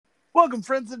Welcome,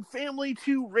 friends and family,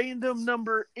 to random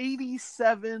number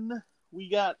 87.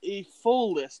 We got a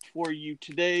full list for you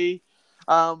today.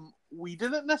 We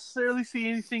didn't necessarily see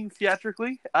anything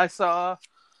theatrically. I saw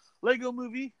Lego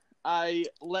Movie. I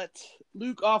let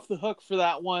Luke off the hook for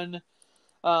that one.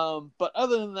 But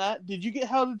other than that, did you get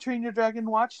How to Train Your Dragon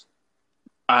watched?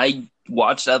 I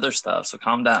watched other stuff, so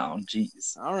calm down.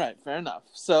 Jeez. All right, fair enough.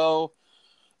 So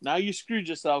now you screwed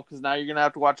yourself because now you're going to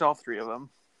have to watch all three of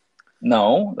them.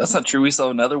 No, that's not true. We still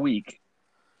have another week.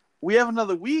 We have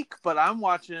another week, but I'm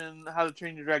watching How to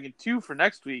Train Your Dragon 2 for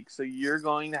next week, so you're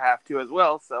going to have to as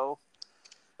well. So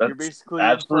you're basically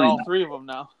in for all three of them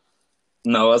now.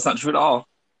 No, that's not true at all.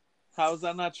 How is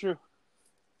that not true?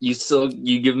 You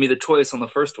give me the choice on the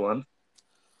first one.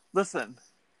 Listen,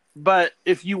 but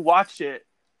if you watch it,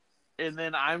 and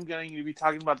then I'm going to be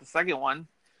talking about the second one,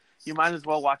 you might as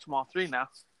well watch them all three now.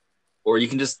 Or you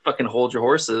can just fucking hold your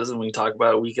horses and we can talk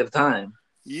about it a week at a time.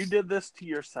 You did this to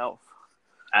yourself.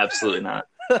 Absolutely not.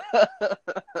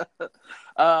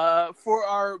 For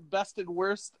our best and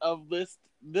worst of list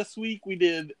this week, we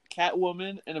did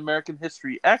Catwoman and American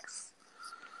History X.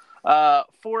 4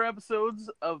 episodes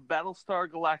of Battlestar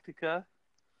Galactica.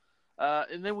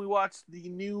 And then we watched the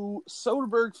new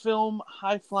Soderbergh film,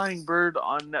 High Flying Bird,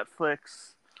 on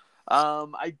Netflix.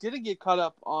 I didn't get caught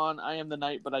up on I Am the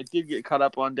Night, but I did get caught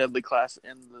up on Deadly Class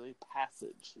and The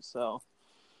Passage. So,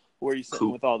 where are you sitting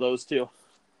with all those two?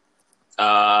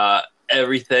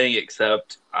 Everything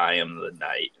except I Am the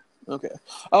Night. Okay.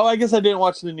 Oh, I guess I didn't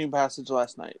watch the new Passage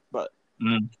last night, but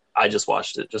I just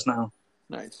watched it just now.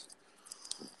 Nice.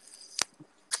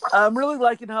 I'm really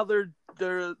liking how the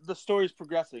story's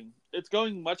progressing. It's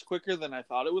going much quicker than I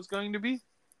thought it was going to be.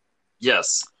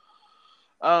 Yes.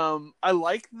 I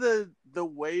like the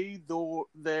way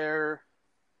they're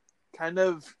kind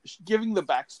of giving the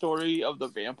backstory of the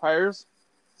vampires.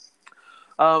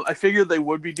 I figured they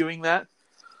would be doing that.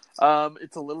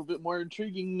 It's a little bit more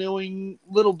intriguing knowing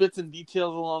little bits and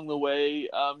details along the way.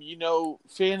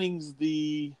 Fanning's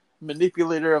the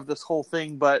manipulator of this whole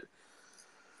thing, but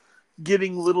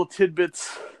getting little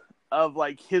tidbits of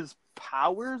like his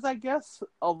powers, I guess,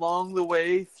 along the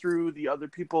way through the other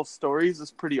people's stories is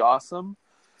pretty awesome.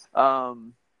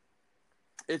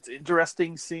 It's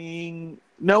interesting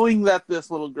knowing that this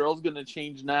little girl's going to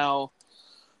change now,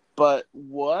 but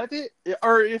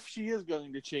or if she is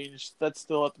going to change, that's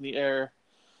still up in the air.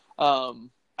 I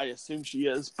assume she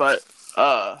is, but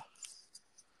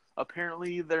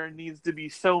apparently there needs to be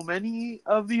so many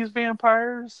of these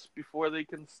vampires before they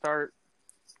can start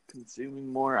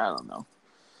consuming more. I don't know.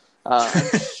 I'm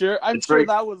sure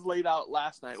that was laid out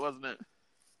last night, wasn't it?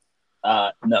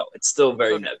 No, it's still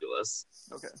very nebulous.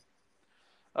 Okay.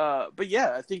 But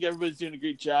yeah, I think everybody's doing a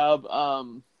great job.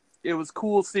 It was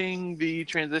cool seeing the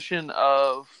transition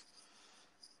of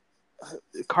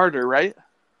Carter, right?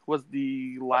 Was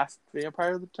the last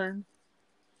vampire that turned?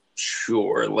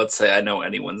 Sure. Let's say I know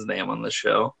anyone's name on the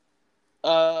show.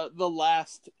 The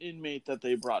last inmate that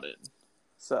they brought in.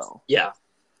 So. Yeah.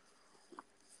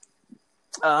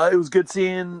 It was good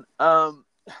seeing,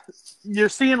 you're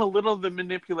seeing a little of the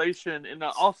manipulation, and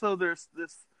also there's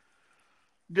this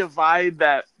divide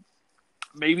that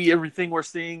maybe everything we're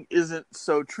seeing isn't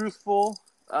so truthful,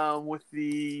 with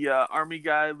the army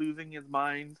guy losing his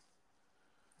mind.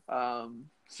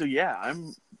 So yeah,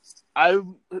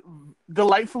 I'm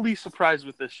delightfully surprised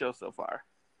with this show so far.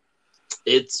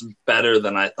 It's better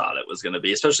than I thought it was going to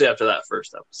be, especially after that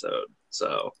first episode.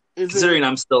 So considering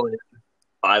I'm still in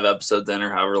 5 episodes in or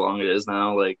however long it is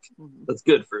now, that's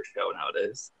good for a show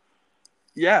nowadays.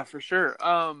 Yeah, for sure.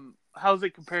 How's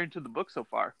it comparing to the book so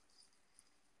far?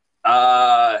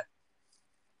 I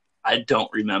don't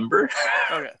remember.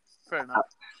 Okay, fair enough.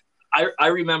 I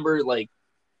remember,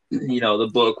 the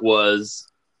book was...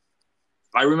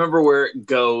 I remember where it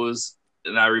goes,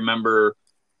 and I remember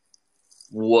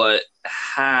what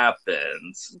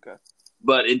happens. Okay.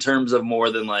 But in terms of more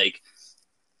than,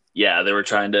 they were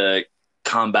trying to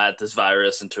combat this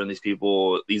virus and turn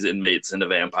these inmates into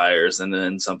vampires, and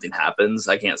then something happens.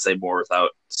 I can't say more without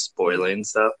spoiling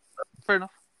stuff. Fair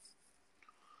enough.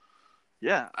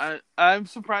 Yeah, I'm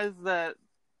surprised that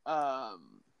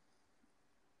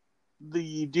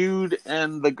the dude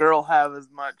and the girl have as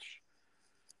much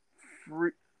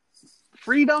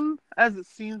freedom as it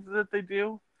seems that they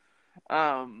do.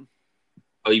 Oh,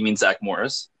 you mean Zach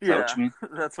Morris? Is that what you mean?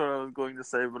 That's what I was going to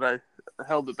say, but I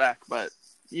held it back. But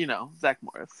Zach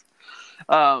Morris.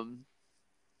 I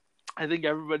think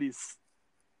everybody's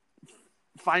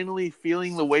finally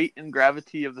feeling the weight and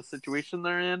gravity of the situation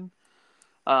they're in.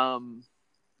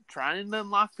 Trying to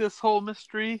unlock this whole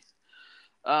mystery.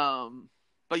 But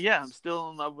yeah, I'm still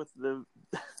in love with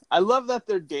I love that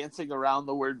they're dancing around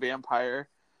the word vampire.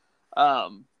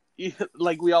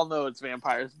 Like we all know it's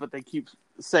vampires, but they keep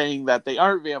saying that they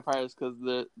aren't vampires because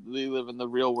they live in the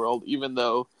real world, even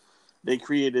though they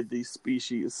created these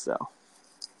species. So,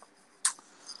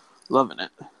 loving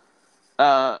it.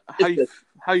 How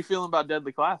you feeling about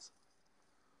Deadly Class?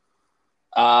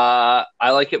 I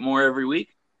like it more every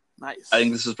week. Nice. I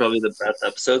think this is probably the best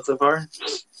episode so far.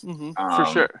 For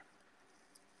sure.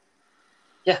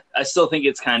 Yeah, I still think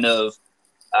it's kind of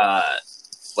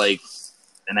like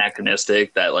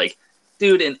anachronistic that like,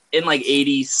 dude, in like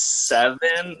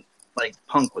 87, like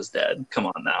punk was dead. Come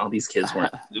on now, these kids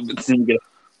weren't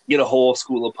get a whole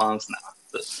school of punks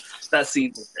now. That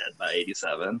scene was dead by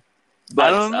 87. But I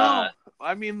don't know.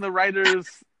 I mean, the writers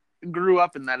grew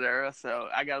up in that era, so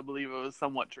I gotta believe it was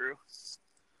somewhat true.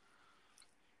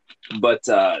 But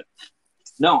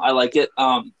no, I like it.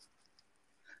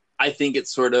 I think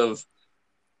it's sort of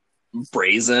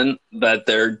brazen that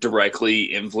they're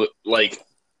directly like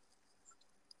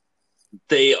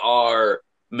they are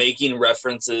making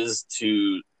references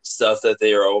to stuff that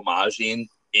they are homaging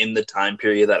in the time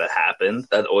period that it happened.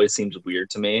 That always seems weird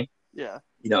to me. Yeah.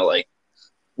 You know, like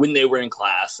when they were in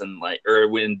class and like, or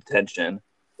in detention,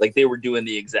 like they were doing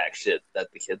the exact shit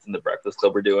that the kids in the Breakfast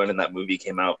Club were doing, and that movie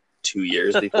came out 2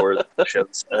 years before the show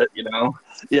set, you know?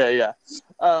 Yeah.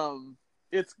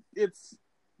 It's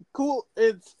cool.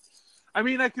 I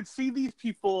mean, I could see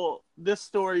this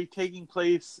story taking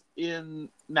place in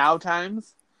now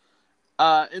times,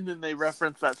 and then they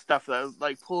reference that stuff that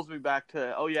like pulls me back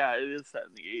to, oh yeah, it is set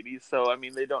in the 80s. So I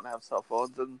mean, they don't have cell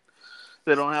phones and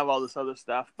they don't have all this other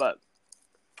stuff, but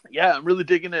yeah, I'm really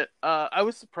digging it. I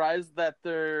was surprised that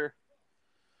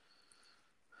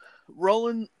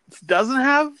Roland doesn't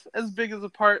have as big as a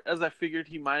part as I figured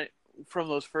he might from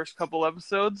those first couple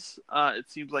episodes. It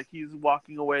seems like he's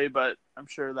walking away, but I'm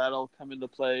sure that'll come into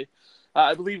play.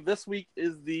 I believe this week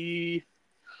is the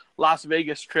Las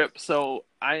Vegas trip, so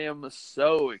I am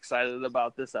so excited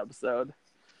about this episode.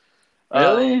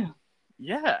 Really?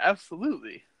 Yeah,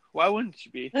 absolutely. Why wouldn't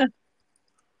you be?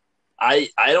 I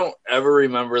don't ever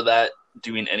remember that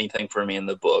doing anything for me in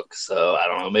the book, so I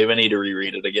don't know. Maybe I need to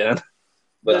reread it again.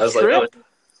 But I was trip? like, oh,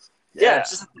 yeah,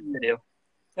 it's just a thing to do.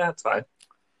 Yeah, it's fine.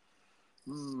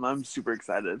 I'm super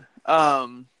excited.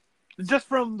 Just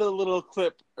from the little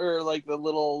clip or like the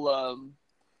little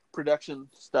production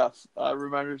stuff,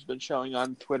 Reminder's been showing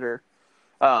on Twitter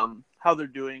how they're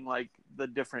doing like the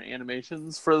different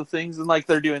animations for the things, and like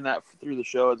they're doing that through the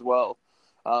show as well,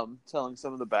 telling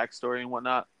some of the backstory and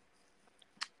whatnot.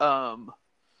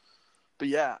 But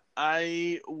yeah,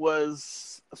 I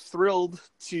was thrilled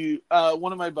to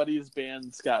one of my buddies'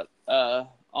 bands got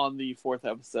on the 4th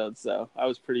episode, so I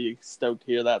was pretty stoked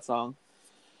to hear that song.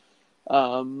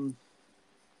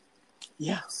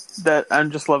 Yeah, that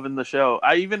I'm just loving the show.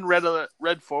 I even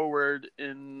read forward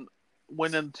and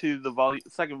went into the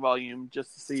second volume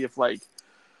just to see if like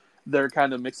they're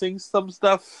kind of mixing some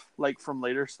stuff like from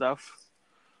later stuff.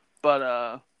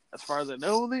 But as far as I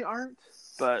know, they aren't.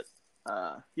 But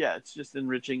yeah, it's just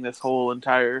enriching this whole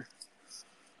entire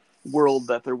world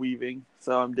that they're weaving.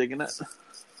 So I'm digging it.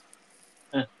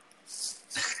 And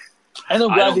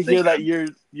I'm glad to hear that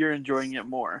you're enjoying it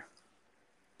more.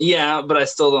 Yeah, but I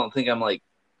still don't think I'm like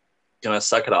gonna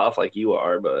suck it off like you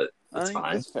are. But it's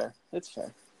fine. It's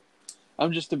fair.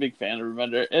 I'm just a big fan of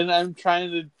Remender, and I'm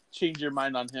trying to change your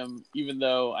mind on him, even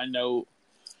though I know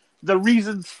the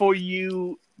reasons for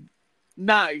you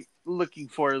not looking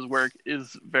for his work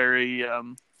is very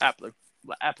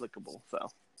applicable. So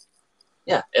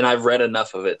yeah, and I've read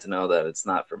enough of it to know that it's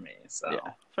not for me. So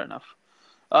yeah, fair enough.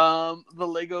 The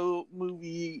Lego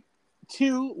Movie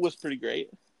 2 was pretty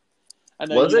great.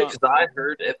 Was it? Because I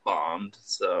heard it bombed.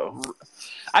 So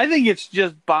I think it's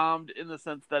just bombed in the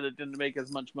sense that it didn't make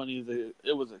as much money as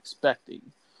it was expecting.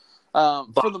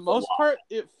 For the most part,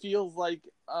 it feels like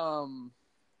a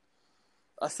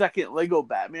second Lego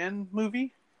Batman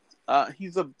movie.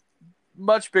 He's a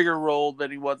much bigger role than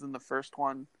he was in the first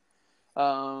one.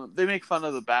 They make fun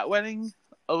of the Bat Wedding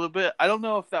a little bit. I don't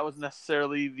know if that was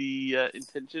necessarily the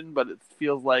intention, but it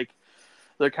feels like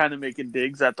they're kind of making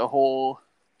digs at the whole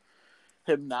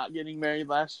him not getting married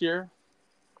last year.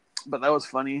 But that was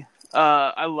funny.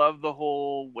 I love the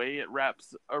whole way it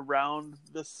wraps around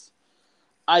this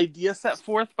idea set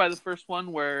forth by the first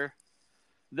one, where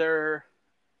they're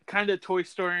kind of Toy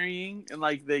Storying and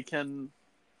like they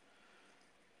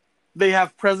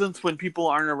have presence when people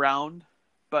aren't around,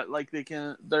 but like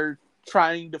they're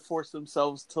trying to force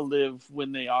themselves to live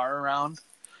when they are around.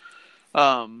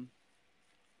 And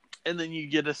then you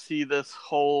get to see this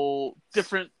whole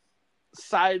different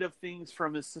side of things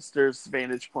from his sister's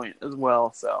vantage point as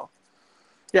well. So,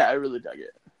 yeah, I really dug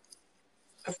it.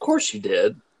 Of course you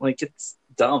did. Like, it's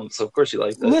dumb, so of course you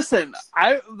liked it. Listen,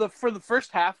 for the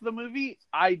first half of the movie,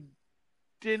 I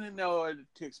didn't know what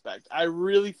to expect. I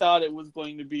really thought it was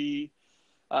going to be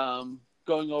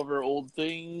going over old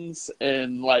things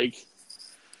and like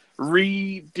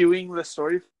redoing the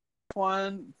story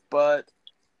one, but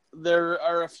there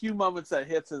are a few moments that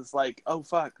hits as like, oh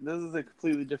fuck, this is a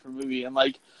completely different movie, and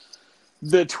like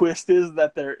the twist is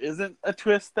that there isn't a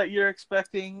twist that you're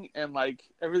expecting, and like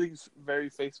everything's very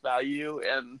face value,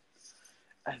 and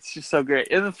it's just so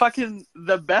great. And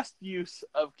the best use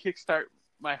of Kickstart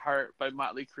My Heart by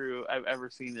Motley Crue I've ever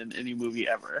seen in any movie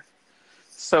ever.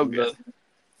 So good.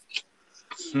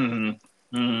 I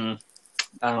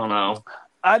don't know.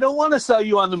 I don't want to sell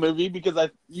you on the movie because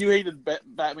you hated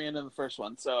Batman in the first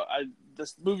one, so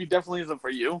this movie definitely isn't for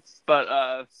you.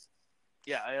 But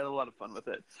yeah, I had a lot of fun with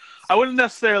it. I wouldn't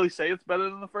necessarily say it's better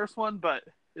than the first one, but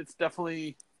it's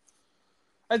definitely,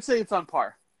 I'd say it's on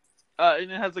par.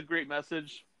 And it has a great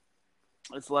message.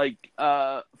 It's like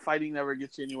fighting never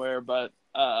gets you anywhere, but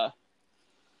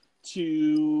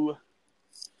to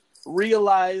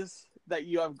realize that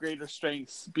you have greater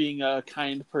strengths being a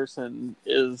kind person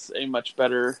is a much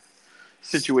better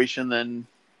situation than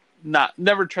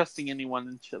never trusting anyone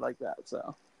and shit like that.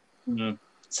 So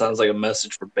sounds like a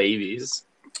message for babies.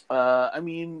 I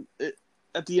mean,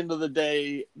 at the end of the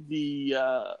day,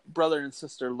 the brother and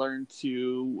sister learn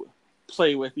to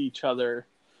play with each other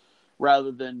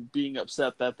rather than being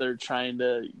upset that they're trying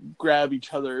to grab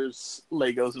each other's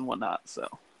Legos and whatnot. So,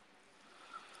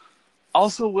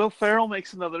 also, Will Ferrell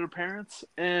makes another appearance,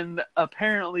 and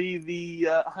apparently the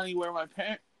 "Honey, Where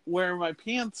My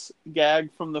Pants"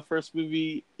 gag from the first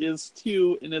movie is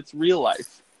too, and it's real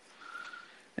life.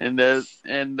 And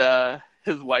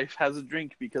his wife has a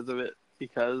drink because of it,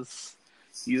 because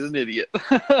he's an idiot.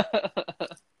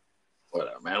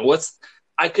 Whatever, man.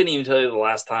 I couldn't even tell you the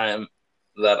last time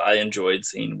that I enjoyed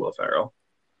seeing Will Ferrell.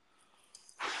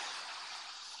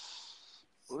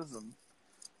 Listen,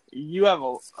 you have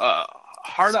a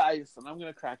heart of ice, and I'm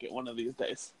going to crack it one of these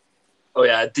days. Oh,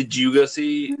 yeah. Did you go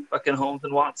see fucking Holmes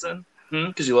and Watson?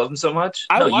 Because you love him so much?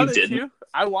 I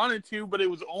wanted to, but it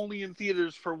was only in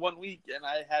theaters for 1 week, and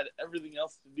I had everything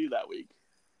else to do that week.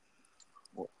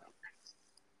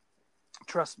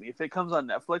 Trust me, if it comes on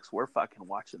Netflix, we're fucking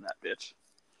watching that bitch.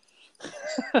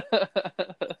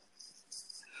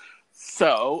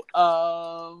 So,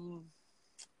 oh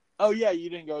yeah, you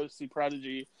didn't go see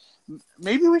Prodigy.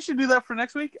 Maybe we should do that for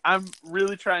next week. I'm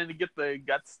really trying to get the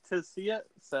guts to see it,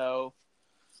 so.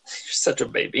 You're such a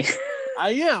baby.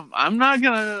 I am. I'm not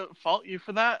gonna fault you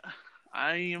for that.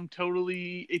 I am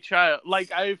totally a child.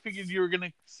 Like, I figured you were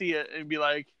gonna see it and be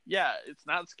like, yeah, it's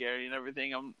not scary and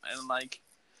everything. And like,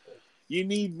 you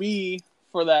need me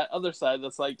for that other side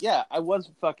that's like, yeah, I was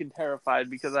fucking terrified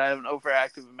because I have an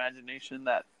overactive imagination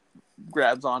that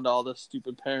grabs onto all this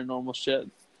stupid paranormal shit.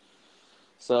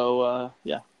 So,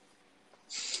 yeah.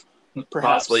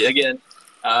 Perhaps. Possibly. Again,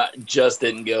 just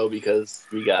didn't go because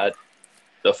we got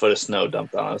a foot of snow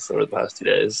dumped on us over the past 2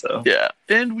 days. So yeah,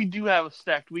 and we do have a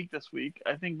stacked week this week.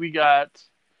 I think we got.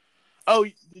 Oh,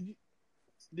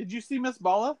 did you see Miss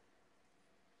Bala?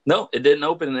 No, it didn't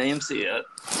open in AMC yet.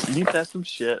 Ain't that some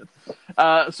shit?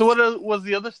 So what was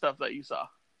the other stuff that you saw?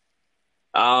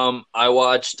 I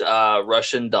watched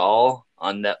Russian Doll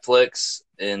on Netflix,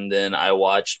 and then I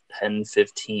watched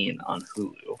 10/15 on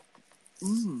Hulu.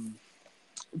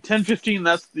 10/15.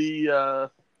 That's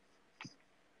the.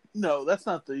 No, that's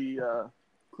not the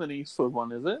Clint Eastwood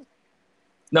one, is it?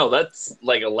 No, that's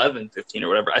like 11/15 or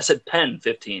whatever. I said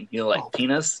 10/15. You know, like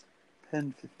penis.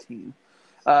 10/15.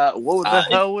 What the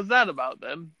hell was that about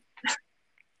then?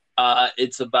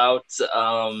 It's about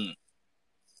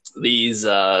these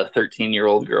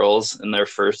 13-year-old girls in their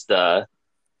first, like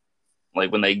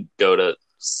when they go to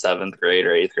 7th grade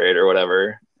or 8th grade or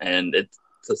whatever, and it's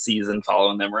a season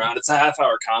following them around. It's a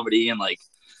half-hour comedy, and like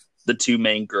the two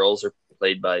main girls are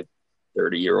played by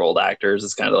 30-year-old actors.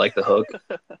 It's kind of like the hook.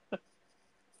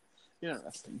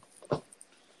 Interesting.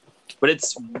 But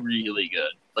it's really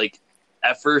good. Like,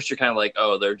 at first you're kind of like,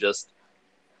 oh, they're just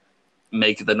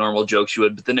making the normal jokes you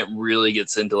would, but then it really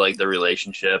gets into like the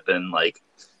relationship and like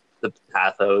the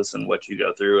pathos and what you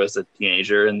go through as a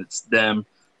teenager, and it's them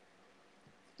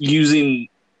using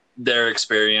their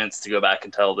experience to go back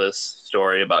and tell this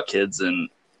story about kids and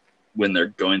when they're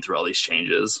going through all these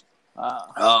changes.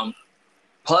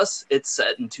 Plus, it's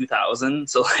set in 2000,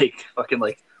 so like fucking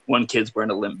like one kid's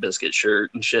wearing a Limp Bizkit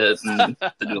shirt and shit. And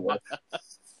the new look.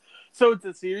 So it's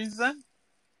a series then?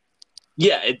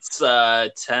 Yeah, it's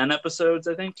 10 episodes,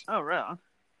 I think. Oh, right on.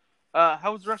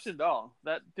 How was Russian Doll?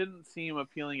 That didn't seem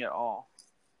appealing at all.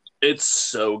 It's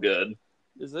so good.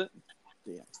 Is it?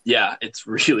 Damn. Yeah, it's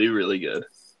really, really good.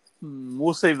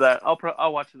 We'll save that.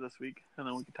 I'll watch it this week, and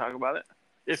then we can talk about it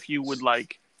if you would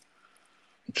like.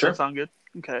 Sure. That sound good?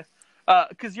 Okay.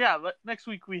 Because next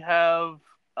week we have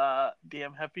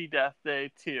Damn Happy Death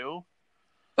Day 2.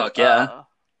 Fuck yeah.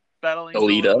 Battling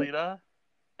Alita. Alita.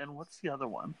 And what's the other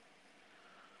one?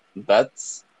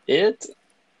 That's it.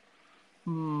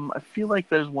 I feel like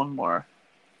there's one more,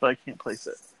 but I can't place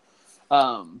it.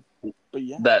 But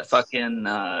yeah, that fucking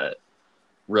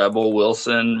Rebel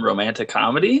Wilson romantic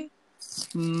comedy.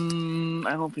 I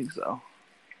don't think so.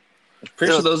 I'm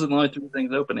pretty sure those are the only three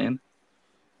things opening.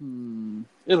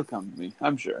 It'll come to me,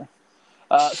 I'm sure.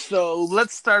 So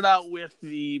let's start out with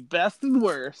the best and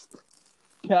worst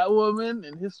Catwoman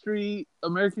in history,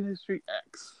 American History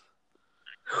X.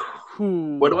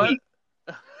 What a week!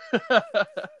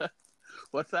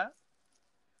 What's that?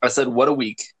 I said, what a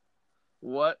week.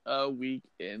 What a week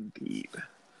indeed.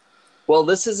 Well,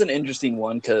 this is an interesting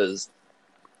one because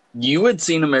you had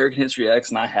seen American History X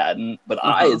and I hadn't, but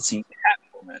I had seen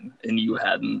Catwoman and you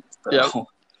hadn't. So.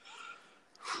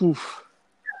 Yep.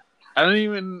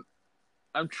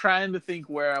 I'm trying to think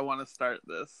where I want to start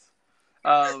this.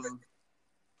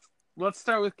 Let's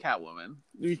start with Catwoman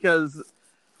because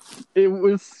it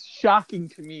was shocking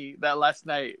to me that last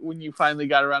night when you finally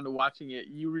got around to watching it,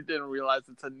 you didn't realize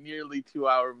it's a nearly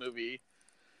 2-hour movie.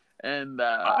 And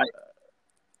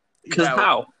because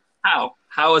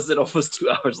how is it almost 2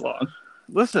 hours long?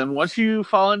 Listen, once you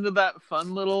fall into that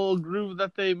fun little groove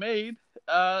that they made,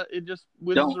 it just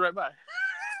whizzes right by.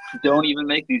 Don't even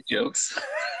make these jokes.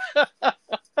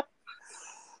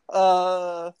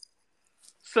 So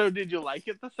did you like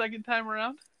it the second time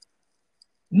around?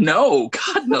 No,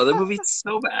 God, no. The movie's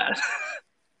so bad.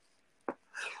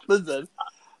 Listen,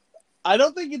 I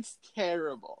don't think it's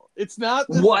terrible. It's not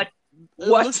this, what?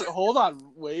 Listen, hold on.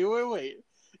 Wait.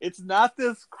 It's not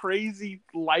this crazy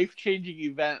life-changing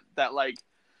event that, like,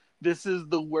 this is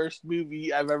the worst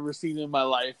movie I've ever seen in my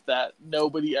life that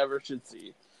nobody ever should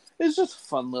see. It's just a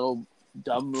fun little,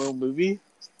 dumb little movie.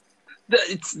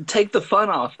 Take the fun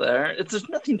off there. There's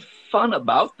nothing fun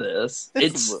about this.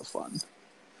 It's real fun.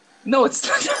 No, it's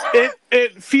not.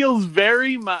 It feels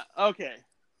very much... Okay,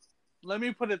 let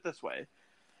me put it this way.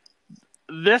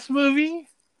 This movie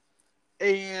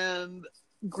and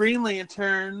Green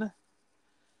Lantern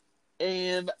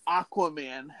and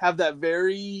Aquaman have that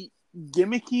very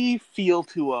gimmicky feel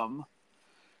to them.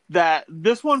 That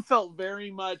this one felt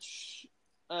very much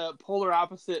polar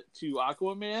opposite to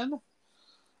Aquaman.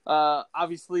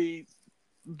 Obviously,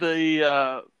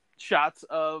 the shots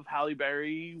of Halle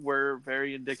Berry were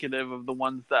very indicative of the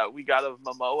ones that we got of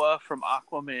Momoa from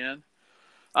Aquaman.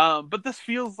 But this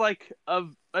feels like a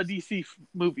DC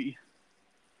movie.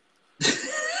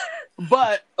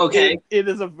 But okay,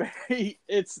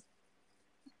 it's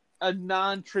a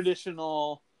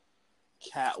non-traditional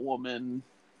Catwoman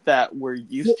that we're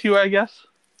used to, I guess.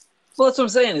 Well, that's what I'm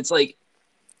saying. It's like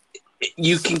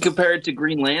you can compare it to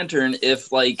Green Lantern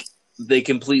if, like, they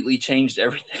completely changed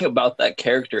everything about that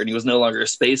character and he was no longer a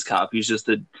space cop. He's just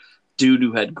a dude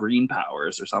who had green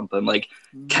powers or something. Like,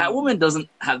 Catwoman doesn't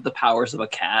have the powers of a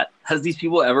cat. Has these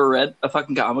people ever read a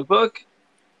fucking comic book?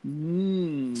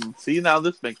 See, now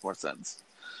this makes more sense.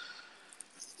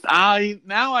 I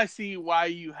see why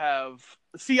you have...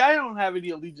 See, I don't have any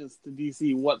allegiance to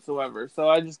DC whatsoever, so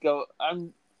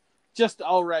I'm just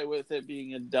all right with it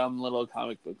being a dumb little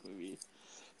comic book movie.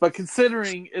 But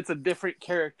considering it's a different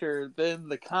character than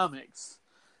the comics,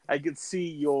 I could see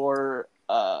your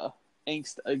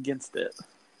angst against it.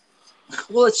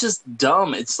 Well, it's just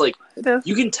dumb. It's like,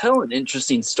 you can tell an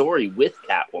interesting story with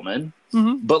Catwoman,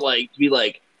 but, like, be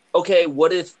like, okay,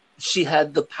 what if she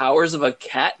had the powers of a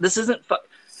cat? This isn't...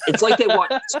 It's like they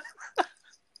watched...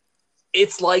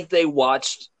 It's like they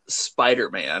watched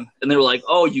Spider-Man, and they were like,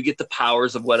 oh, you get the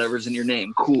powers of whatever's in your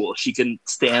name. Cool. She can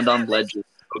stand on ledges.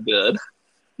 So good.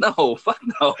 No, fuck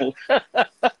no.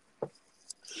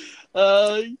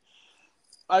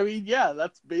 I mean, yeah,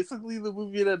 that's basically the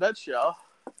movie in a nutshell.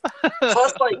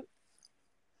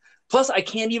 Plus, I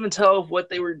can't even tell what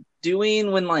they were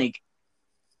doing when, like,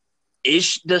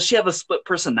 does she have a split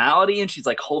personality and she's,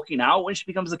 like, hulking out when she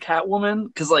becomes a Catwoman?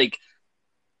 Because, like,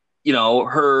 you know,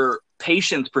 her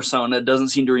Patience persona doesn't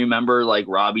seem to remember, like,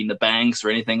 robbing the banks or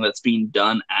anything that's being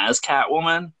done as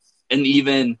Catwoman. And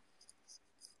even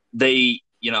they,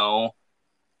 you know,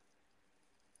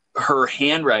 her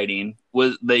handwriting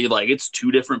was, it's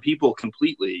two different people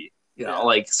completely. You know,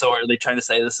 like, so are they trying to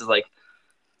say this is, like,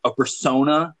 a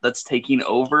persona that's taking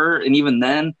over, and even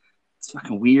then, it's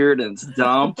fucking weird and it's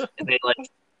dumb. And they like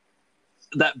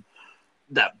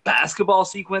that basketball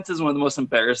sequence is one of the most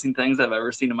embarrassing things I've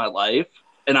ever seen in my life.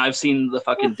 And I've seen the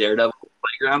fucking Daredevil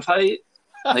playground fight.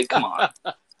 Like, come on.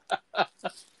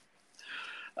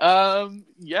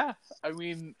 Yeah, I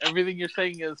mean, everything you're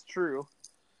saying is true.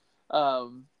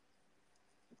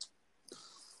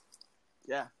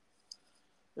 Yeah,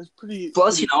 it's pretty.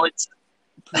 Plus, pretty, it's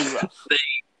pretty rough.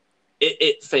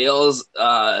 it fails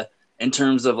in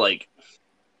terms of like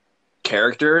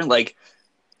character. Like,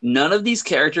 none of these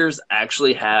characters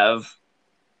actually have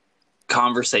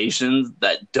conversations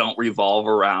that don't revolve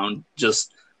around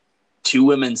just two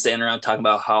women standing around talking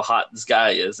about how hot this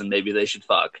guy is and maybe they should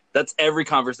fuck. That's every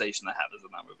conversation that happens in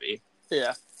that movie.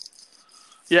 Yeah.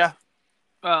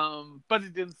 But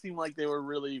it didn't seem like they were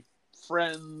really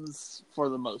friends for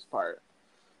the most part.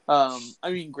 I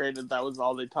mean, granted, that was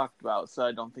all they talked about, so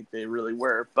I don't think they really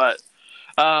were. But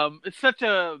it's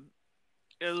a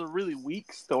really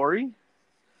weak story.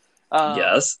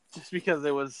 Yes. Just because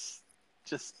it was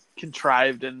just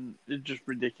contrived and just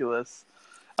ridiculous.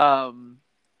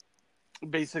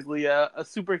 Basically, a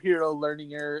superhero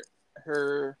learning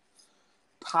her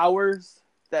powers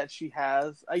that she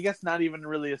has. I guess not even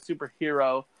really a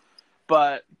superhero,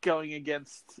 but going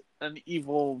against an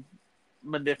evil,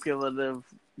 manipulative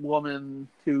woman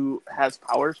who has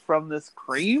powers from this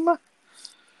cream.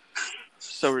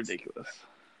 So ridiculous.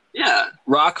 Yeah,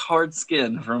 rock hard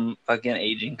skin from fucking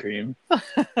aging cream.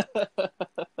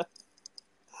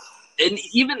 And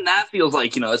even that feels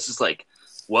like, it's just like,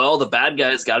 well, the bad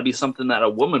guy's got to be something that a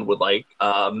woman would like.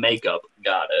 Makeup,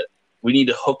 got it. We need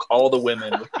to hook all the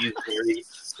women with these very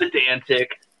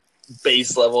pedantic,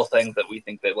 base level things that we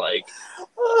think they like.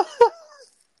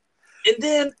 And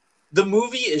then the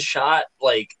movie is shot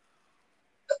like,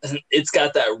 it's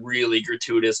got that really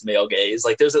gratuitous male gaze.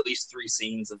 Like, there's at least 3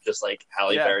 scenes of just like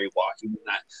Halle Berry walking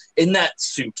in that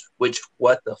suit. Which,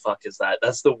 what the fuck is that?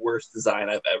 That's the worst design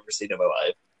I've ever seen in my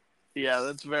life. Yeah,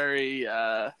 that's very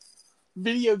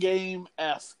video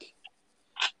game-esque,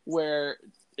 where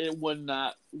it would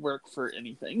not work for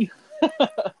anything.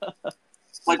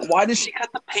 Like, why does she cut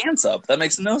the pants up? That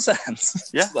makes no sense.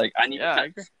 Yeah, like I need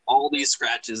to cut all these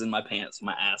scratches in my pants.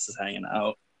 My ass is hanging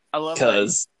out.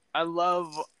 I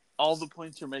love all the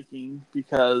points you're making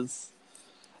because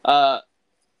I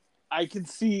can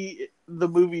see the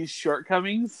movie's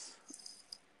shortcomings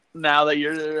now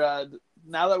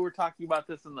that we're talking about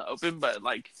this in the open, but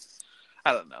like,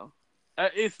 I don't know.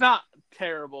 It's not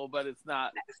terrible, but it's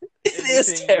not. It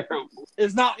is terrible.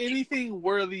 It's not anything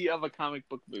worthy of a comic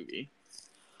book movie.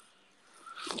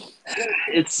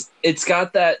 It's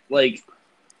got that like,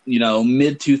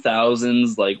 mid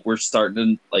 2000s, like we're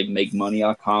starting to like make money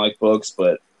off comic books,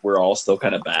 but we're all still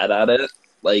kind of bad at it.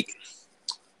 Like,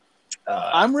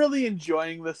 I'm really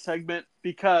enjoying this segment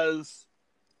because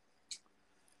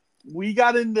I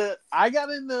got into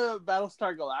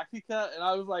Battlestar Galactica, and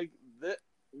I was like,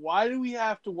 why do we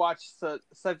have to watch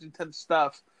such intense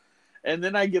stuff? And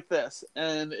then I get this,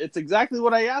 and it's exactly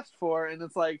what I asked for, and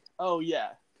it's like, oh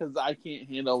yeah, because I can't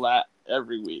handle that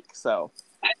every week. So,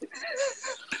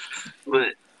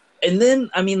 and then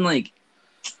I mean, like,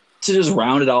 to just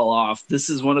round it all off, this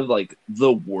is one of like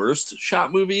the worst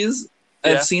shot movies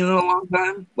I've seen in a long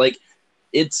time. Like,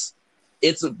 it's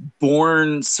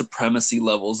born supremacy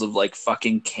levels of like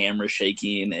fucking camera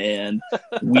shaking and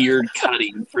weird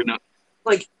cutting for no.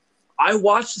 Like, I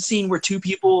watched a scene where 2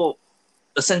 people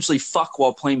essentially fuck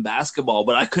while playing basketball,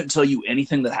 but I couldn't tell you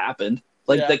anything that happened.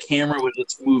 Like, the camera when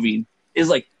it's moving is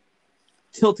like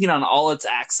tilting on all its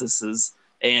axes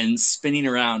and spinning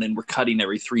around, and we're cutting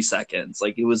every 3 seconds.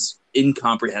 Like, it was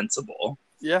incomprehensible.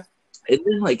 Yeah. And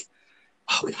then like,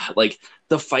 oh god, like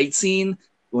the fight scene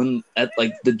when at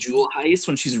like the jewel heist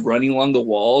when she's running along the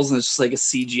walls and it's just like a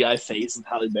CGI face of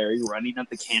Halle Berry running at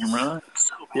the camera. It's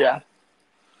so bad. Yeah.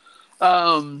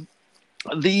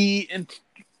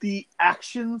 The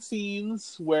action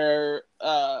scenes where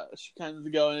she kind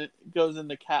of goes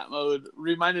into cat mode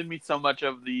reminded me so much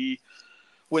of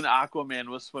when Aquaman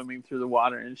was swimming through the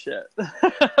water and shit.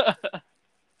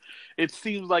 It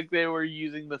seems like they were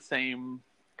using the same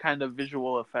kind of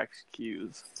visual effects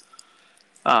cues.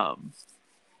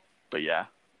 But yeah,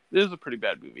 it was a pretty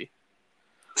bad movie.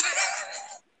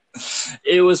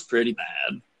 It was pretty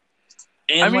bad.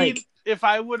 And I mean, if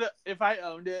I owned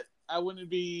it, I wouldn't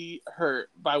be hurt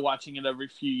by watching it every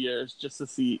few years just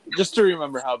to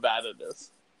remember how bad it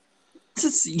is.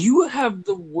 You have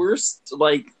the worst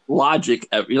like logic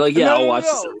ever. You're like, I'll watch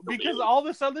this because all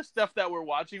this other stuff that we're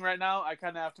watching right now, I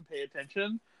kind of have to pay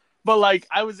attention. But like,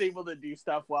 I was able to do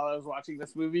stuff while I was watching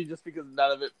this movie just because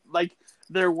none of it, like,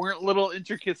 there weren't little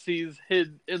intricacies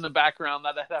hid in the background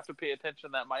that I'd have to pay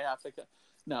attention. That might have to.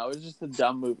 No, it was just a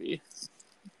dumb movie.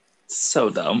 So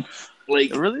dumb.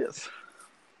 Like, it really is.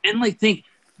 And like, think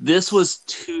this was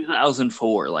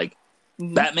 2004. Like,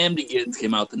 Batman Begins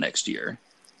came out the next year.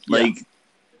 Like,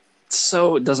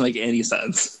 so it doesn't make any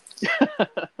sense.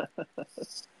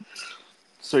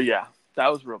 So yeah,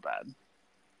 that was real bad.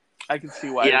 I can see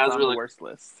why it's on the worst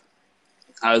list.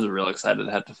 I was real excited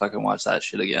to have to fucking watch that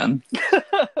shit again.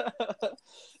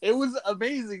 It was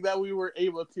amazing that we were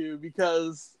able to,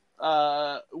 because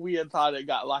we had thought it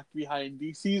got locked behind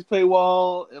DC's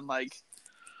paywall, and like,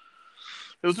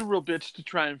 it was a real bitch to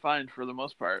try and find for the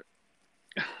most part.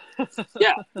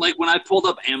 Yeah, like when I pulled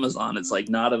up Amazon, it's like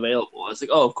not available. I was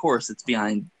like, oh, of course, it's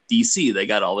behind DC. They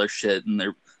got all their shit, and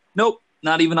they're nope,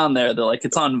 not even on there. They're like,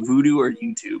 it's on Vudu or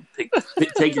YouTube.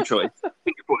 Take your choice.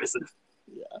 Pick your poison.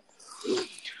 Yeah.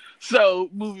 So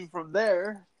moving from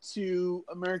there to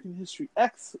American History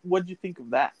X, what did you think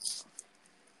of that?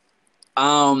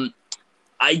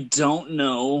 I don't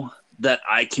know that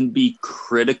I can be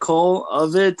critical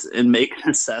of it and make an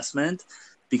assessment,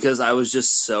 because I was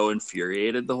just so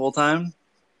infuriated the whole time.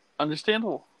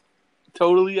 Understandable.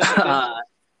 Totally understandable.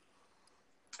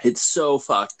 It's so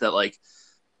fucked that, like,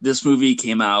 this movie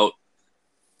came out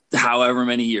however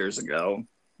many years ago,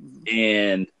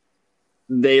 and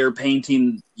they are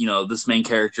painting, this main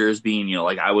character as being,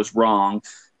 like, I was wrong.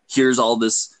 Here's all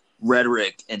this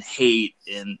rhetoric and hate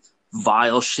and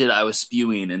vile shit I was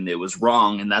spewing, and it was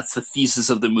wrong. And that's the thesis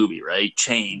of the movie, right?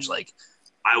 Change. Like,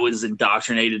 I was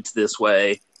indoctrinated to this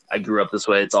way. I grew up this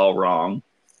way. It's all wrong.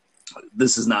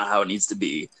 This is not how it needs to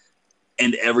be.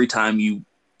 And every time you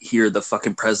hear the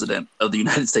fucking president of the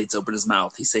United States open his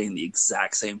mouth, he's saying the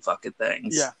exact same fucking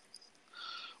things. Yeah.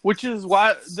 Which is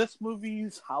why this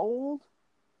movie's how old?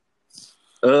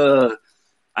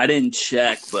 I didn't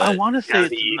check, but I want to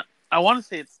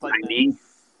say it's like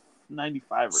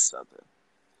 95 or something.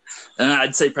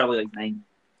 I'd say probably like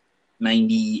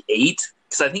 98,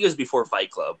 because I think it was before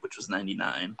Fight Club, which was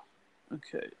 99.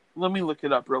 Okay, let me look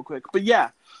it up real quick. But yeah,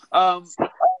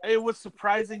 it was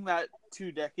surprising that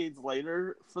 2 decades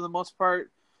later, for the most part,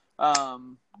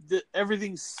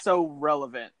 everything's so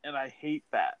relevant, and I hate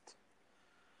that.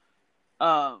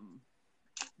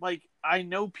 Like, I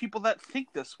know people that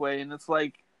think this way, and it's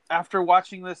like, after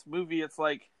watching this movie, it's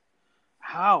like,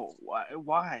 how?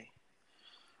 Why?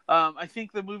 I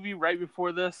think the movie right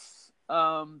before this,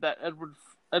 that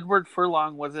Edward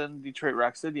Furlong was in Detroit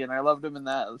Rock City, and I loved him in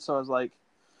that. So I was like,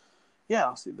 yeah,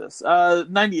 I'll see this.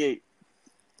 98.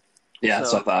 Yeah,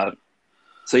 that's what I thought.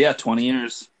 So yeah, 20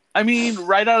 years. I mean,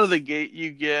 right out of the gate, you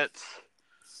get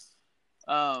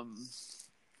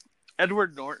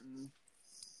Edward Norton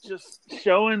just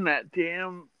showing that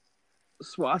damn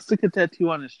swastika tattoo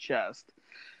on his chest.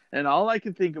 And all I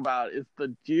can think about is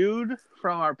the dude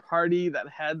from our party that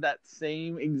had that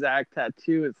same exact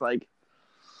tattoo. It's like,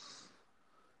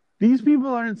 these people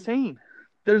are insane.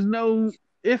 There's no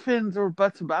ifs, ands, or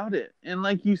buts about it. And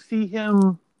like, you see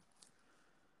him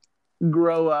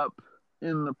grow up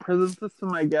in the prison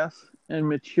system, I guess, and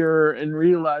mature and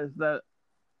realize that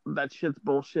shit's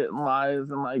bullshit and lies.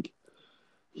 And like,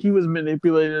 he was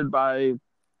manipulated by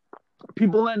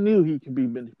people that knew he could be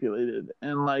manipulated.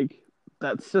 And like,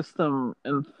 that system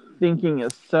and thinking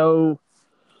is so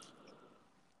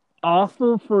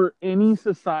awful for any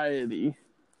society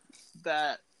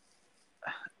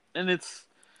and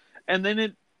then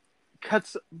it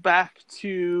cuts back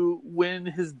to when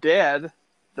his dad,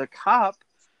 the cop,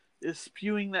 is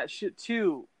spewing that shit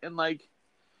too. And like,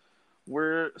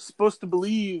 we're supposed to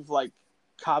believe like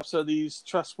cops are these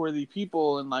trustworthy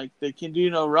people and like they can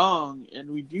do no wrong, and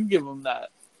we do give them that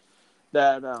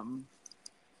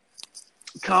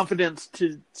confidence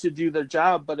to do their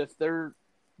job. But if they're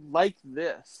like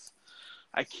this,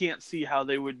 I can't see how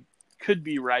they could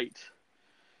be right.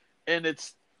 And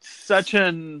it's such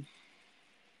an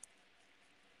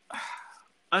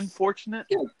unfortunate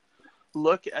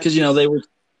look at, because they were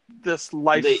this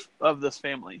life of this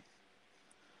family.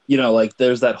 Like,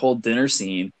 there's that whole dinner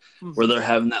scene where they're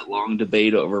having that long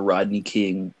debate over Rodney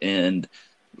King and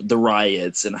the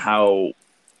riots and how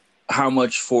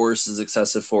much force is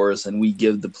excessive force, and we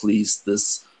give the police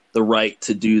the right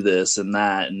to do this and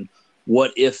that, and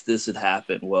what if this had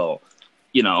happened? Well,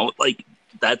 like,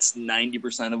 that's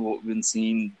 90% of what we've been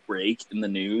seeing break in the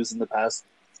news in the past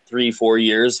 3-4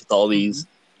 years with all these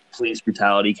police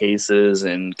brutality cases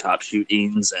and cop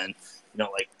shootings, and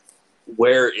like,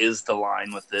 where is the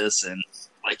line with this? And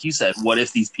like you said, what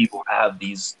if these people have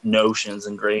these notions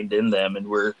ingrained in them, and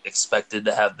we're expected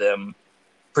to have them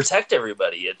protect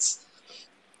everybody. It's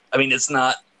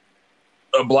not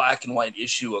a black and white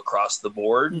issue across the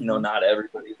board. Mm-hmm. You know, not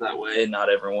everybody's that way. Not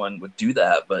everyone would do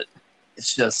that, but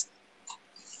it's just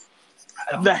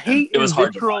the hate. It was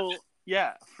hard vitriol,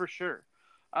 yeah, for sure.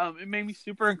 It made me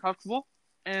super uncomfortable,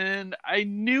 and I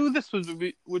knew this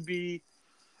would be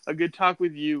a good talk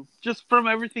with you, just from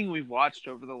everything we've watched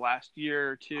over the last year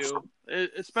or two,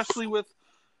 especially with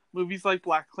movies like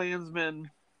BlacKkKlansman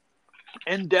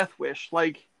and Death Wish.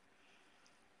 Like,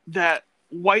 that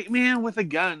white man with a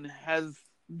gun has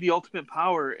the ultimate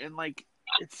power, and like,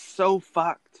 it's so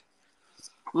fucked.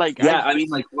 Like, yeah,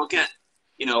 look at,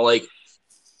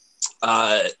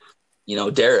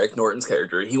 Derek Norton's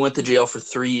character. He went to jail for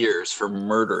 3 years for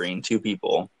murdering 2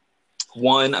 people.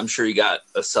 One, I'm sure he got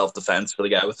a self-defense for the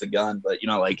guy with the gun, but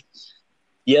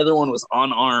the other one was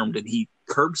unarmed, and he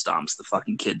curb stomps the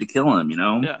fucking kid to kill him.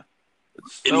 Yeah.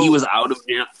 And he was out of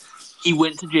jail. He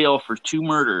went to jail for 2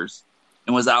 murders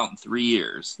and was out in 3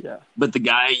 years. Yeah. But the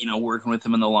guy, working with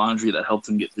him in the laundry that helped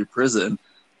him get through prison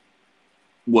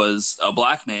was a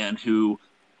black man who,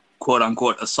 quote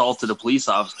unquote, assaulted a police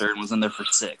officer and was in there for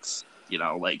 6.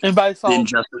 And by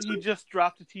assault, he just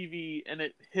dropped a TV and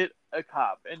it hit a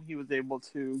cop, and he was able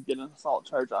to get an assault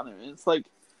charge on him. And it's like,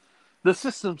 the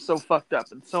system's so fucked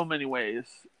up in so many ways,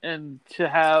 and to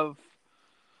have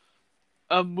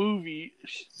a movie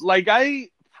like, I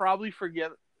probably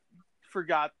forgot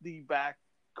the back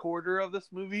quarter of this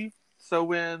movie. So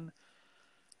when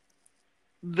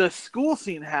the school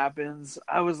scene happens,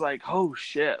 I was like, oh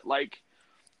shit, like,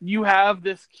 you have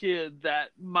this kid that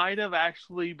might have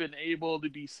actually been able to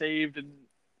be saved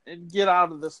and get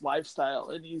out of this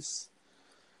lifestyle, and he's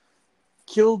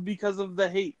killed because of the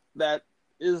hate that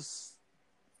it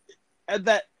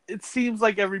seems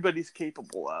like everybody's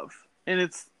capable of. And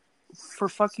it's for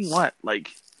fucking what? Like,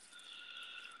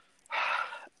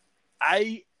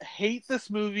 I hate this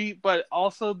movie, but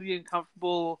also the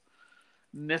uncomfortableness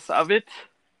of it,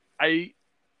 I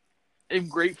am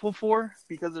grateful for,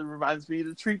 because it reminds me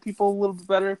to treat people a little bit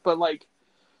better. But like,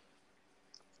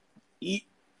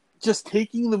 just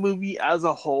taking the movie as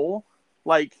a whole,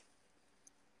 like,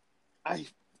 I'm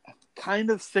kind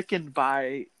of sickened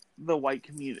by the white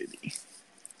community,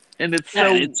 and it's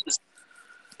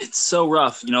so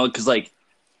rough, because like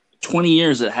 20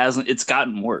 years it's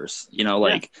gotten worse.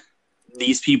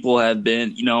 These people have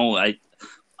been,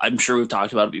 I'm sure we've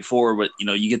talked about it before, but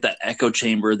you get that echo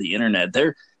chamber of the internet.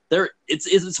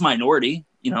 It's minority,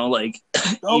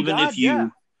 if you. Yeah.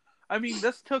 I mean,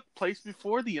 this took place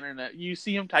before the internet. You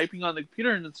see him typing on the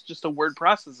computer, and it's just a word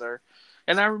processor.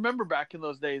 And I remember back in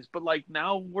those days, but like,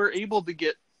 now we're able to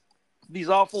get these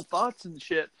awful thoughts and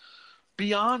shit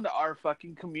beyond our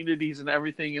fucking communities and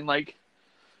everything. And like,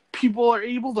 people are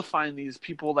able to find these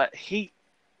people that hate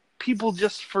people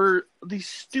just for these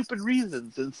stupid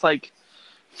reasons. And it's like,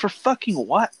 for fucking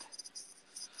what?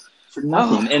 For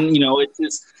nothing. Oh. And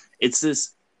it's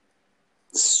this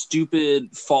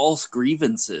stupid false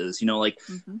grievances.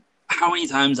 Mm-hmm. How many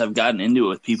times I've gotten into it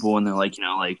with people, and they're like,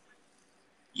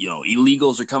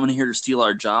 illegals are coming here to steal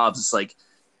our jobs. It's like,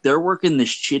 they're working the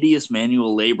shittiest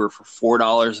manual labor for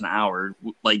 $4 an hour.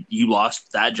 Like, you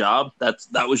lost that job.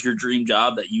 That was your dream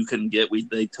job that you couldn't get.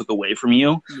 They took away from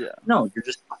you. Yeah. No, you're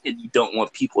just fucking, you don't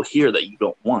want people here that you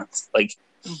don't want. Like,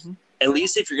 mm-hmm. At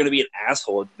least if you're going to be an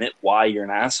asshole, admit why you're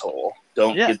an asshole.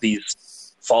 Don't get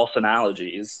these false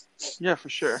analogies. Yeah, for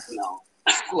sure. No.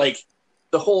 Like,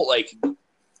 the whole, like,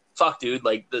 fuck, dude,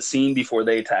 like, the scene before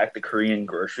they attack the Korean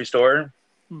grocery store,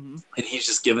 mm-hmm. and he's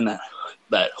just giving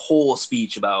that whole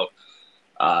speech about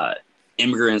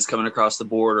immigrants coming across the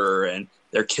border, and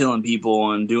they're killing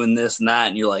people and doing this and that,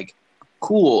 and you're like,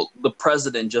 cool, the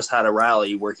president just had a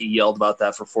rally where he yelled about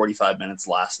that for 45 minutes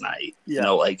last night.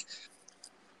 Yeah. Like,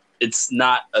 it's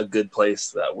not a good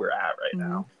place that we're at right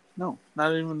now. No,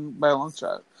 not even by a long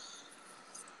shot.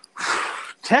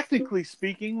 Technically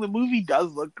speaking, the movie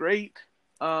does look great.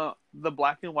 The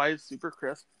black and white is super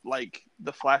crisp. Like,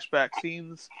 the flashback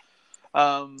scenes,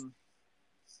 I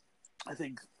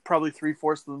think probably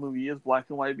 3/4 of the movie is black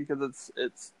and white, because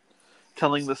it's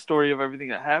telling the story of everything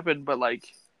that happened. But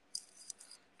like,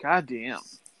 goddamn,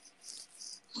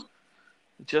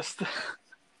 just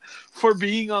for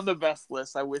being on the best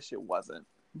list, I wish it wasn't.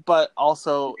 But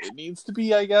also, it needs to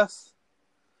be, I guess.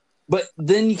 But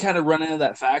then you kind of run into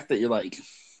that fact that you're like,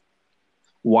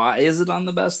 why is it on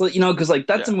the best list? Because like,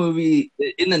 that's a movie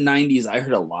in the 90s. I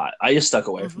heard a lot. I just stuck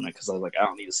away from it because I was like, I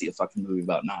don't need to see a fucking movie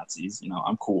about Nazis.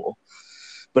 I'm cool.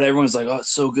 But everyone's like, oh,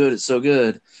 it's so good. It's so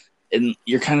good. And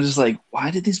you're kind of just like,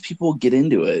 why did these people get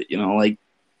into it? Like,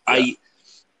 I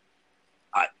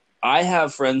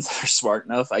have friends that are smart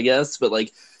enough, I guess, but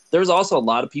like, there's also a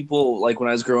lot of people, like, when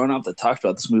I was growing up that talked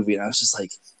about this movie, and I was just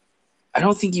like, I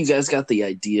don't think you guys got the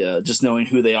idea, just knowing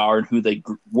who they are and who they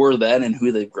were then and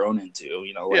who they've grown into.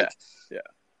 You know, like,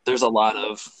 there's a lot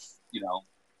of, you know,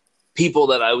 people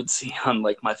that I would see on,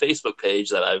 like, my Facebook page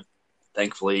that I've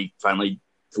thankfully finally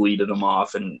deleted them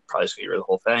off and probably just get rid of the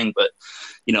whole thing. But,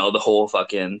 you know, the whole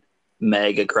fucking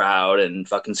MAGA crowd and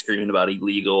fucking screaming about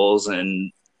illegals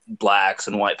and blacks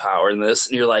and white power and this.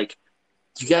 And you're like,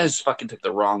 you guys fucking took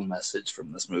the wrong message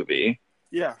from this movie.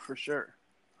 Yeah, for sure.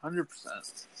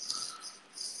 100%.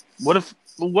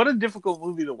 What a difficult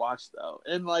movie to watch, though.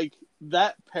 And, like,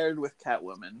 that paired with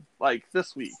Catwoman, like,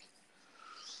 this week.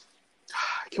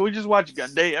 Can we just watch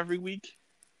Gun Day every week?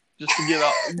 Just to get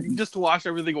just to wash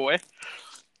everything away?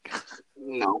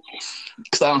 No.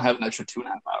 Because I don't have an extra 2.5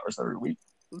 hours every week.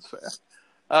 That's fair.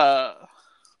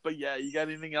 But yeah, you got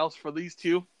anything else for these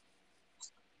two?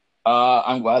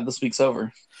 I'm glad this week's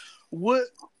over. Would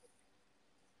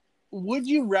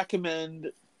you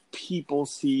recommend people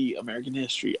see American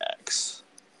History X?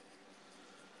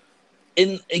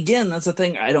 And again, that's the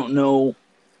thing. I don't know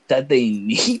that they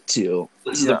need to.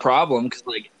 This is the problem, because,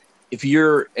 like, if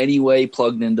you're anyway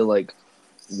plugged into, like,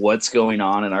 what's going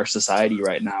on in our society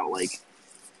right now, like,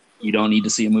 you don't need to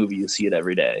see a movie. You see it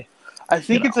every day. I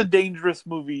think it's a dangerous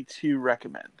movie to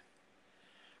recommend,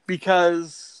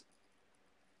 because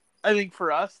I think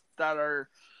for us that are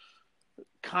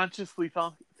consciously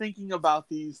thinking about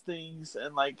these things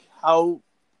and, like, how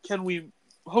can we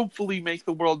hopefully make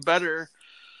the world better,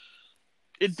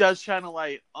 it does shine a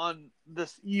light on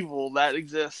this evil that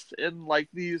exists and, like,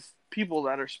 these people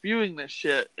that are spewing this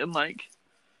shit and, like,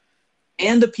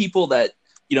 and the people that,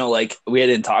 you know, like, we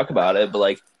didn't talk about it, but,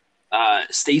 like,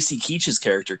 Stacy Keach's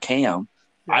character Cam,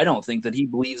 I don't think that he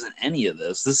believes in any of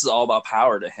this. This is all about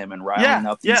power to him and riling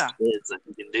up these kids that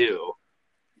he can do.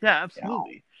 Yeah,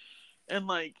 absolutely. You know? And,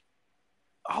 like,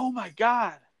 oh my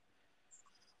God,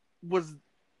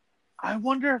 I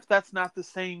wonder if that's not the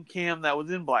same Cam that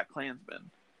was in BlacKkKlansman.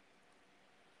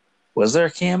 Was there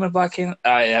a Cam in BlacKkKlansman?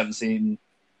 I haven't seen.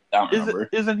 I don't remember.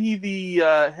 Isn't he the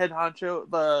head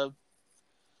honcho?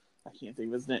 I can't think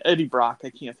of his name. Eddie Brock.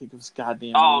 I can't think of his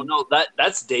goddamn name. Oh, no,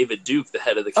 that's David Duke, the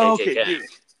head of the KKK. Oh, okay, Duke.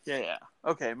 Yeah.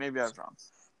 Okay, maybe I was wrong.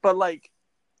 But, like,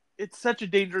 it's such a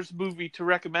dangerous movie to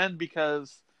recommend,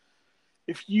 because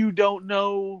if you don't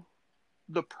know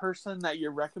the person that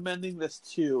you're recommending this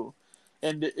to,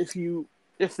 and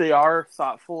if they are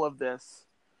thoughtful of this,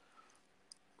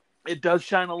 it does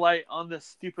shine a light on this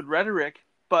stupid rhetoric.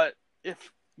 But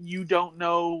if you don't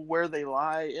know where they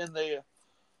lie and they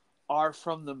are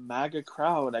from the MAGA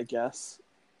crowd, I guess,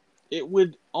 it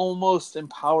would almost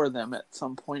empower them at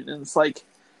some point. And it's like,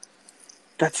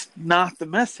 that's not the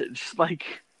message.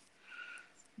 Like,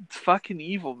 it's fucking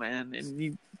evil, man.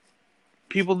 And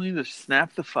people need to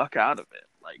snap the fuck out of it.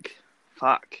 Like,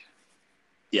 fuck.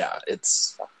 Yeah,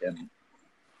 it's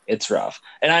rough.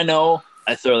 And I know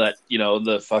I throw that, you know,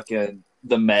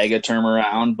 the MAGA term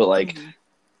around, but, like,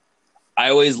 I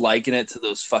always liken it to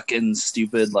those fucking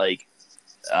stupid, like,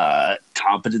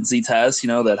 competency tests, you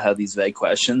know, that have these vague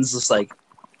questions. It's like,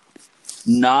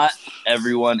 not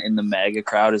everyone in the MAGA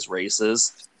crowd is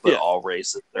racist, but all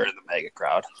racists are in the MAGA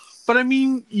crowd. But I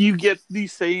mean, you get the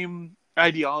same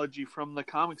ideology from the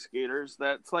comic skaters.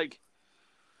 That's like,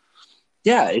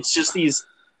 yeah, it's just these.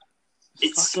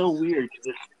 It's so weird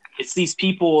because it's these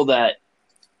people that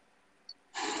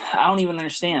I don't even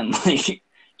understand. Like,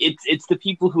 it's the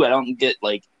people who I don't get.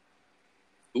 Like,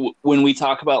 when we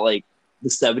talk about, like, the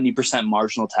 70%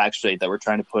 marginal tax rate that we're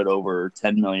trying to put over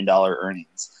 $10 million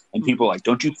earnings, and people are like,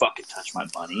 "Don't you fucking touch my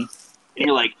money?" And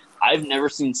you're like, I've never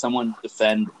seen someone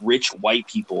defend rich white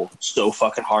people so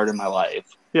fucking hard in my life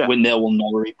when they will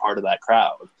never be part of that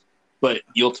crowd. But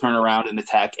you'll turn around and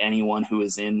attack anyone who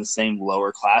is in the same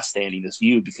lower class standing as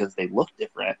you because they look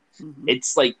different. Mm-hmm.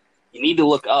 It's like, you need to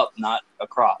look up, not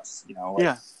across. You know,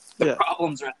 like, the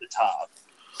problems are at the top.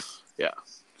 Yeah.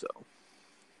 So,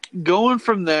 going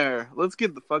from there, let's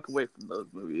get the fuck away from those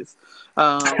movies.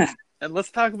 And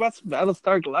let's talk about some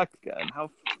Battlestar Galactica and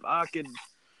how fucking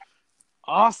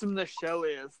awesome this show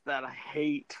is that I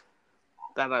hate,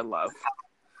 that I love.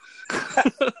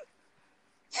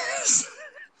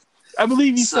 I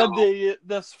believe you said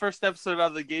this first episode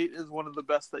out of the gate is one of the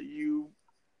best that you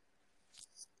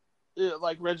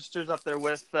like registers up there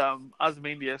with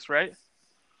Ozymandias, right?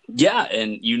 Yeah,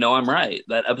 and you know I'm right.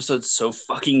 That episode's so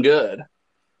fucking good.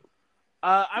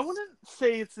 I wouldn't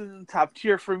say it's in the top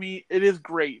tier for me. It is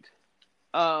great.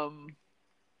 I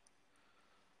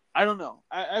don't know.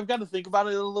 I've got to think about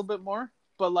it a little bit more.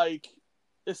 But, like,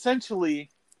 essentially,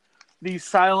 these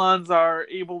Cylons are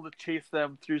able to chase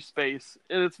them through space.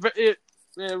 And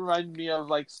it reminded me of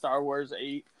like Star Wars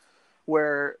 8,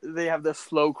 where they have this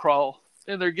slow crawl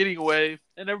and they're getting away,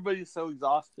 and everybody's so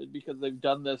exhausted because they've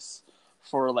done this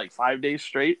for like 5 days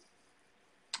straight.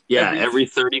 Yeah, every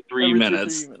 33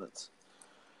 minutes. 33 minutes.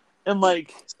 And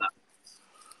like,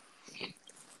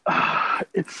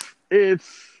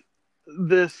 it's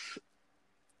this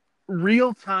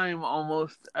real time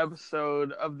almost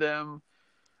episode of them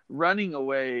running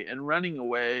away, and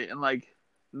like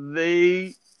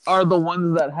they are the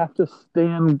ones that have to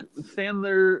stand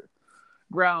their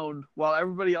ground while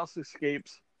everybody else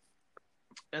escapes,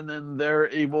 and then they're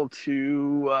able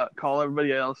to call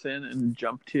everybody else in and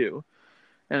jump too.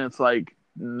 And it's like,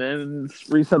 and then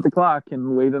reset the clock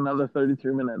and wait another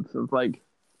 33 minutes. It's like,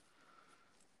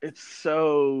 it's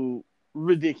so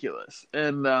ridiculous.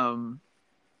 And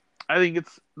I think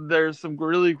there's some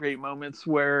really great moments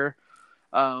where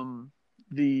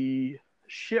the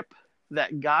ship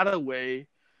that got away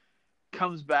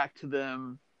comes back to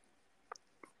them,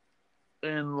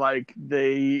 and like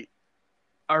they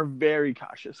are very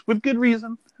cautious with good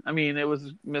reason. I mean, it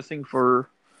was missing for,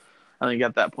 I think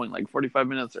at that point, like 45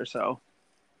 minutes or so.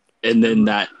 And then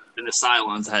the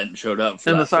Cylons hadn't showed up.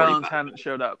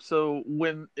 So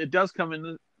when it does come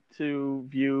into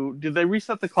view, did they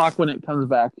reset the clock when it comes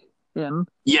back in?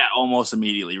 Yeah, almost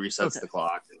immediately resets the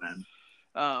clock. And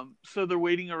then so they're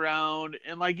waiting around,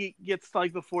 and like it gets to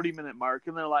like the 40-minute mark,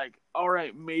 and they're like, all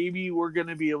right, maybe we're going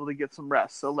to be able to get some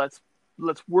rest. So let's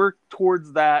work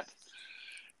towards that.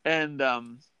 And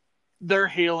they're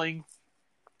hailing,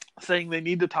 saying they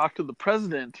need to talk to the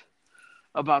president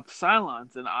about the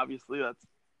Cylons, and obviously that's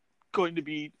going to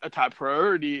be a top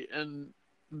priority. And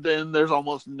then there's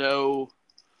almost no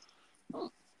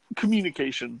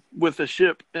communication with the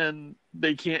ship, and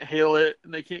they can't hail it,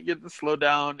 and they can't get it to slow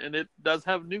down, and it does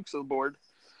have nukes on board,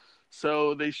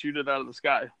 so they shoot it out of the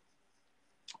sky.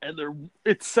 And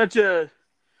it's such a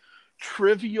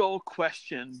trivial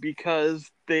question because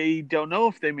they don't know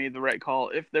if they made the right call,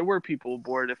 if there were people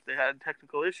aboard, if they had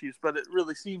technical issues, but it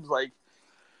really seems like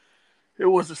it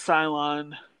was a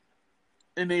Cylon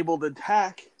enabled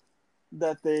attack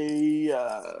that they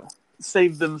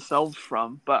saved themselves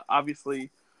from. But obviously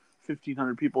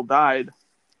 1,500 people died.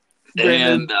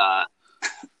 And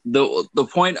the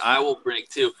point I will bring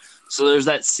too, so there's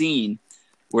that scene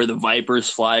where the Vipers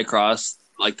fly across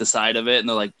like the side of it, and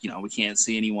they're like, we can't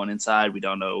see anyone inside, we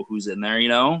don't know who's in there,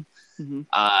 Mm-hmm.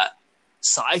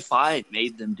 Sci-Fi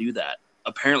made them do that.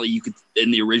 Apparently you could,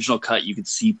 in the original cut, you could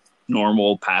see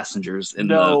normal passengers in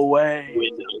the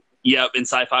window. Yep, and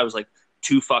Sci-Fi was like,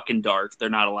 too fucking dark, they're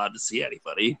not allowed to see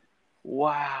anybody.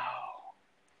 Wow.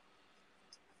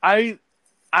 I'm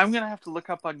gonna have to look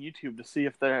up on YouTube to see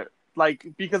if they're like,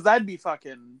 because that'd be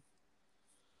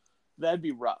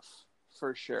rough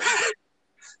for sure.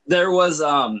 There was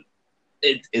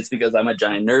it's because I'm a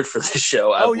giant nerd for this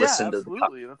show.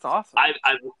 Absolutely. That's awesome.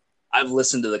 I've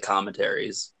listened to the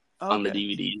commentaries on the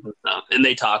DVDs and stuff, and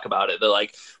they talk about it. They're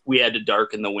like, we had to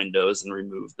darken the windows and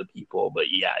remove the people,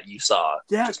 but yeah, you saw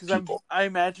just people. I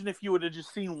imagine if you would have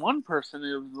just seen one person,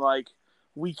 it was like,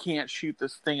 we can't shoot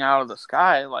this thing out of the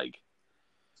sky. Like,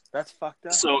 that's fucked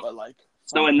up.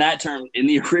 So in that term, in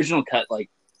the original cut, like,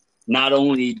 not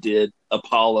only did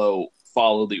Apollo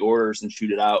follow the orders and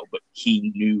shoot it out, but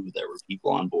he knew there were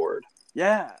people on board.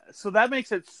 Yeah, so that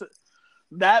makes it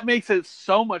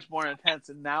so much more intense,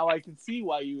 and now I can see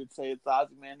why you would say it's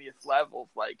Ozymandias levels.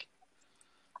 Like,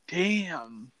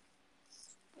 damn,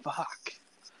 fuck.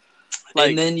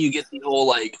 And then you get the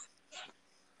whole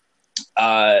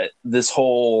this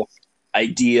whole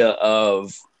idea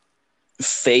of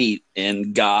fate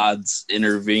and gods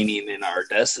intervening in our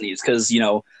destinies, because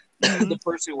the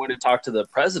person who went to talk to the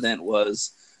president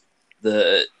was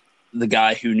the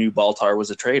guy who knew Baltar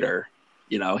was a traitor.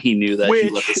 He knew that he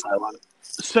let the Cylon.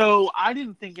 So I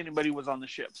didn't think anybody was on the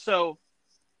ship. So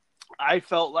I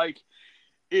felt like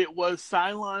it was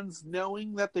Cylons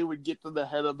knowing that they would get to the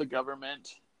head of the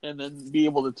government and then be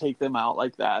able to take them out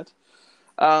like that.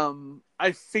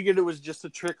 I figured it was just a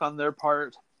trick on their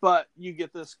part, but you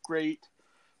get this great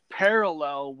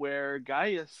parallel where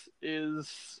Gaius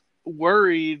is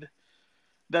worried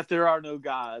that there are no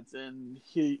gods and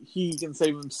he can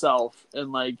save himself,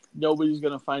 and like nobody's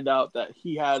gonna find out that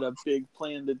he had a big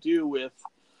plan to do with,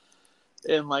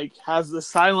 and like has the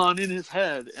Cylon in his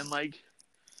head, and like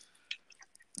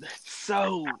it's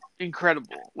so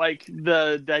incredible, like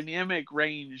the dynamic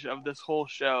range of this whole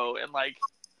show, and like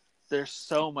there's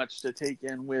so much to take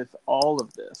in with all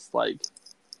of this, like,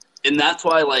 and that's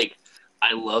why like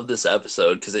I love this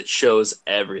episode because it shows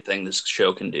everything this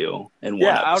show can do in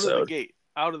one episode.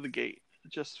 Out of the gate,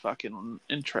 just fucking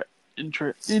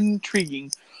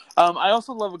intriguing. I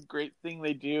also love a great thing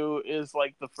they do is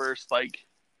like the first like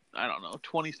I don't know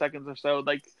 20 seconds or so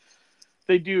like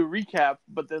they do a recap,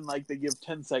 but then like they give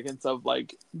 10 seconds of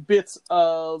like bits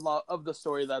of the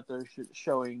story that they're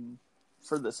showing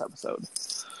for this episode.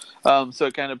 So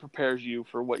it kind of prepares you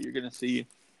for what you're gonna see.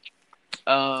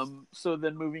 So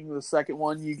then moving to the second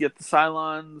one, you get the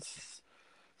Cylons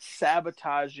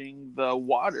sabotaging the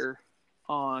water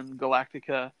on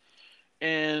Galactica,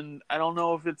 and I don't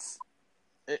know if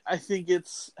I think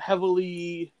it's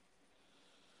heavily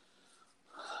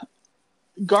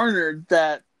garnered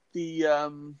that the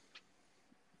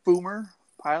Boomer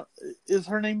pilot, is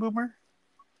her name Boomer?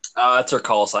 That's her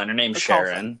call sign. Her name's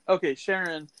Sharon. Okay,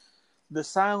 Sharon. The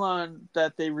Cylon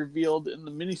that they revealed in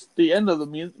the end of the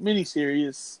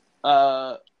miniseries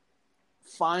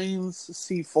finds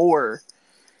C4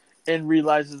 and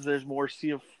realizes there's more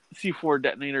C4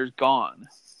 detonators gone.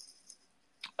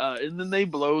 And then they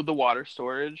blow the water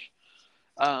storage.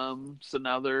 So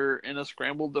now they're in a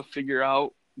scramble to figure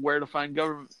out where to find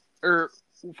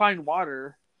find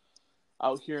water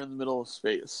out here in the middle of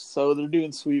space. So they're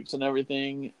doing sweeps and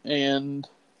everything, and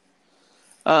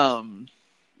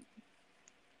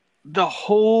the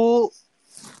whole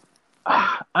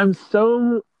I'm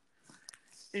so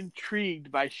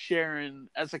intrigued by Sharon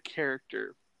as a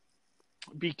character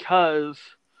because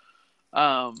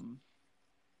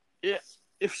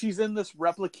if she's in this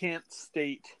replicant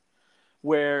state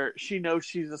where she knows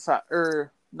she's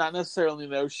not necessarily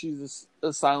knows she's a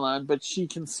Cylon, but she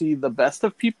can see the best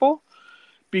of people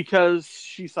because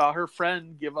she saw her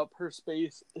friend give up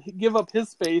his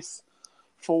space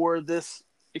for this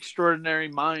extraordinary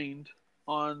mind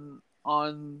on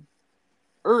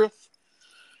Earth,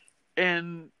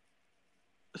 and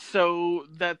so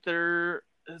that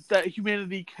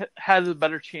humanity has a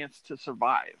better chance to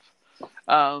survive.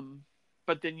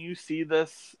 But then you see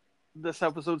this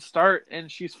episode start, and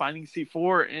she's finding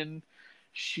C4, and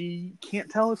she can't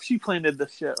tell if she planted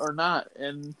this shit or not.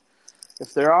 And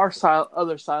if there are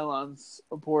other Cylons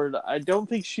aboard, I don't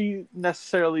think she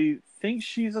necessarily thinks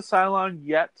she's a Cylon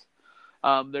yet.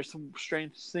 There's some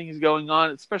strange things going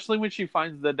on, especially when she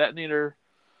finds the detonator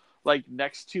like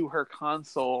next to her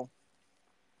console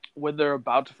when they're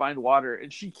about to find water,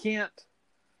 and she can't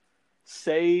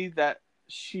say that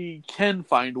she can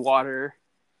find water.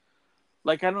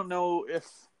 Like, I don't know if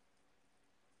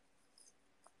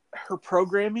her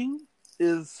programming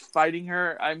is fighting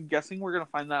her. I'm guessing we're going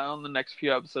to find that on the next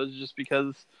few episodes just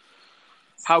because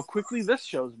how quickly this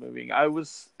show's moving. I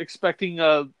was expecting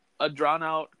a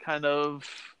drawn-out kind of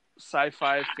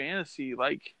sci-fi fantasy,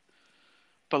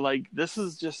 but this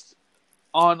is just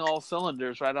on all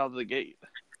cylinders right out of the gate.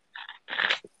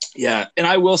 Yeah, and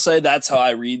I will say that's how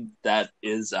I read that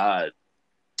is, they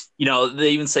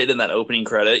even say it in that opening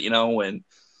credit, when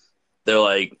they're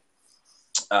like,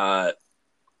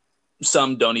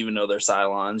 some don't even know they're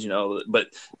Cylons, but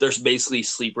there's basically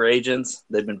sleeper agents.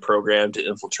 They've been programmed to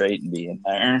infiltrate and be in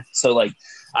there. So,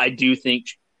 I do think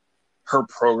her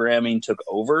programming took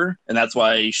over, and that's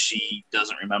why she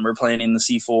doesn't remember planting the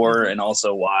C4, and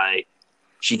also why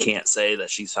she can't say that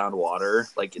she's found water.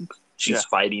 She's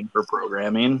fighting her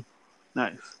programming.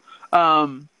 Nice.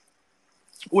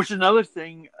 Which another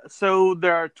thing, so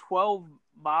there are 12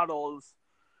 models.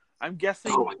 I'm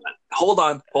guessing... Oh, hold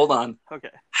on. Okay.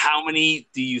 How many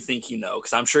do you think you know?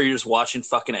 Because I'm sure you're just watching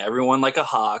fucking everyone like a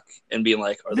hawk and being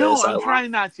like, are they No, I'm trying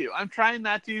not to. I'm trying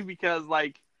not to because,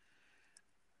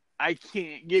 I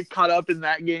can't get caught up in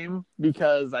that game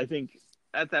because I think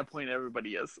at that point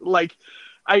everybody is.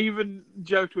 I even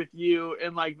joked with you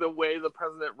and the way the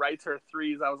president writes her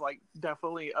threes, I was like,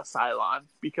 definitely a Cylon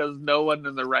because no one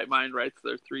in their right mind writes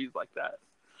their threes like that.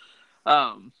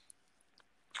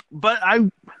 But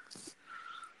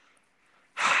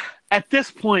at this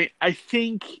point, I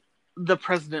think the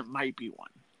president might be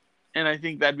one. And I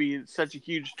think that'd be such a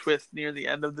huge twist near the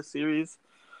end of the series.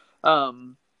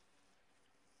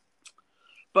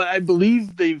 But I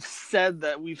believe they've said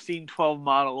that we've seen 12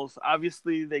 models.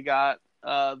 Obviously, they got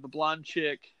the blonde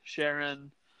chick,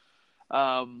 Sharon,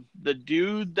 the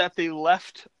dude that they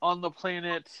left on the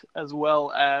planet, as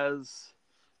well as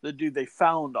the dude they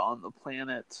found on the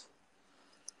planet.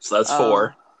 So that's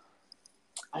 4.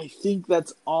 I think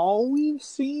that's all we've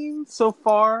seen so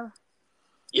far.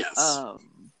 Yes.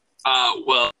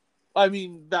 Well, I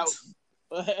mean that.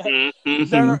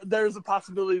 There's a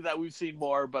possibility that we've seen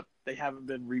more, but they haven't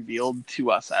been revealed to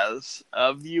us as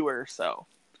a viewer. So,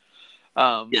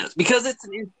 yes, because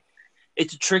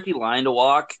it's a tricky line to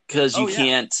walk because you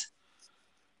can't.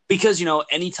 Because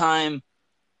anytime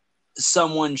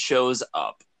someone shows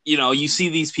up, you see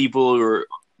these people who are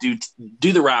do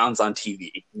the rounds on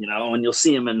TV, and you'll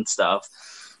see them and stuff.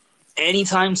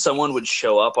 Anytime someone would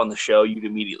show up on the show, you'd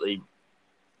immediately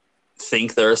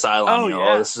think they're a Cylon.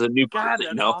 Oh, this is a new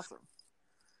person, that's awesome.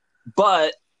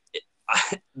 But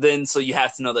then, so you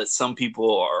have to know that some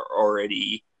people are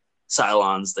already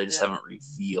Cylons. They just haven't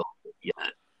revealed it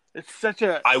yet. It's such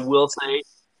a... I will say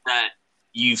that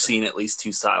you've seen at least 2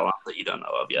 Cylons that you don't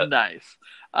know of yet. Nice.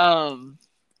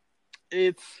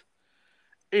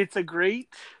 It's a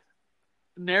great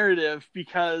narrative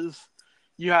because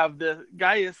you have the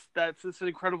Gaius that's this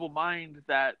incredible mind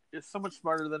that is so much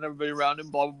smarter than everybody around him,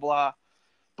 blah, blah, blah.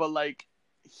 But, like,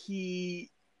 he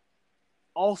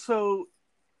also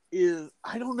is...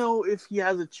 I don't know if he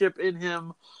has a chip in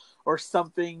him or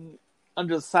something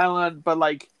under the Cylon, but,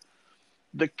 like,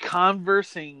 the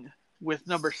conversing with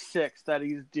number 6 that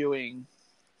he's doing,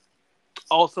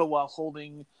 also while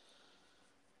holding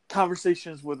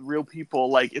conversations with real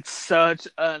people, like, it's such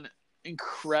an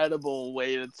incredible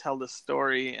way to tell the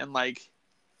story, and like,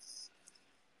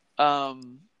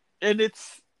 and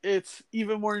it's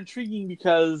even more intriguing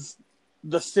because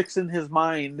the 6 in his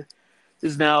mind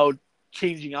is now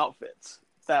changing outfits.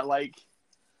 That, like,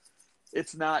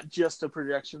 it's not just a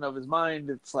projection of his mind.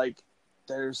 It's like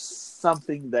there's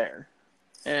something there,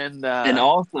 and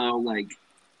also, like,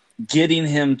 getting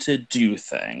him to do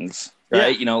things,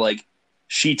 right? Like,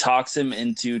 she talks him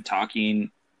into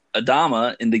talking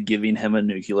Adama into giving him a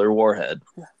nuclear warhead.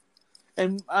 Yeah.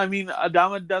 And, I mean,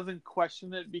 Adama doesn't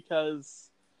question it because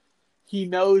he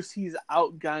knows he's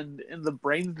outgunned in the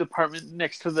brains department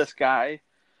next to this guy,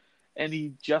 and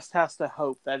he just has to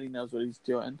hope that he knows what he's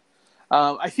doing.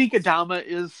 I think Adama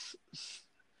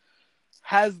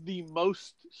has the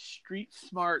most street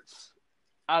smarts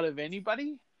out of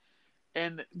anybody,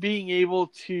 and being able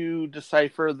to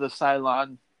decipher the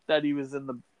Cylon that he was in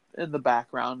the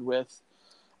background with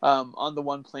on the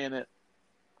one planet,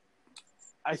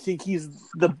 I think he's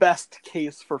the best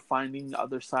case for finding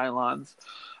other Cylons,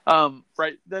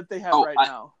 right, that they have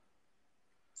now.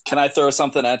 Can I throw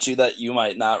something at you that you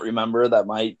might not remember that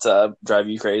might drive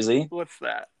you crazy? What's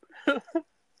that?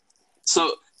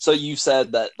 So you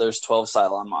said that there's 12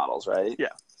 Cylon models, right?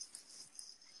 Yeah.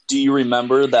 Do you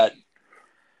remember that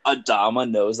Adama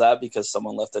knows that because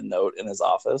someone left a note in his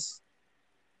office?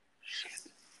 Shit.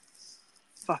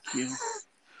 Fuck you.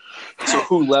 So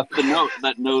who left the note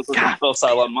that knows the 12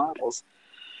 Cylon models?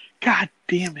 God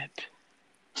damn it.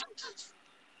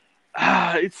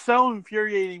 It's so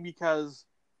infuriating because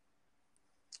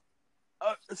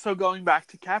so going back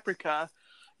to Caprica,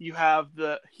 you have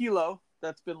the Hilo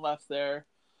that's been left there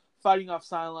fighting off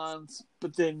Cylons,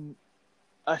 but then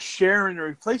a Sharon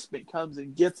replacement comes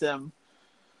and gets him.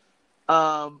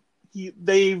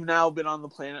 They've now been on the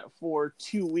planet for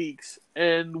 2 weeks,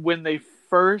 and when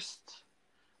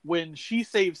she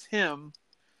saves him,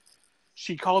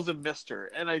 she calls him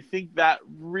Mister, and I think that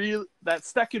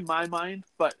stuck in my mind,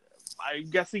 but I'm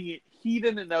guessing he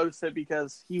didn't notice it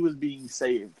because he was being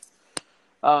saved.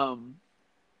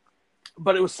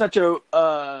 But it was such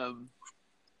a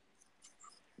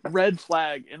red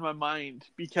flag in my mind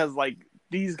because, like,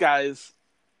 these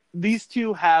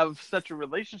two have such a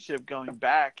relationship going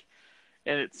back,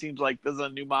 and it seems like there's a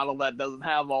new model that doesn't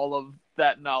have all of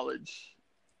that knowledge.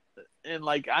 And,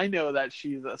 like, I know that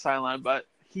she's a Cylon, but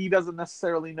he doesn't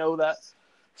necessarily know that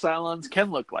Cylons can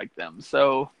look like them.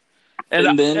 So, and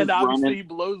obviously he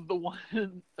blows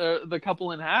the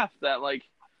couple in half that, like,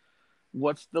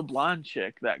 what's the blonde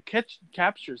chick that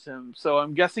captures him? So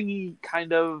I'm guessing he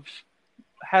kind of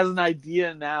has an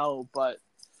idea now, but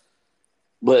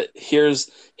here's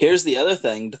the other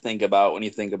thing to think about when you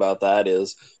think about that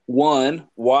is, 1,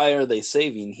 why are they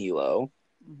saving Hilo?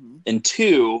 Mm-hmm. And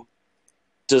 2,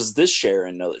 does this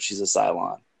Sharon know that she's a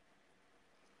Cylon?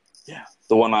 Yeah.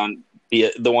 The one on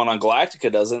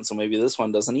Galactica doesn't, so maybe this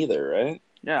one doesn't either, right?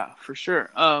 Yeah, for sure.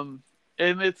 And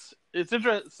it's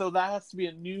interesting. So that has to be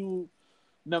a new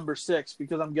number 6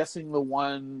 because I'm guessing the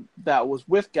one that was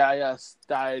with Gaius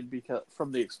died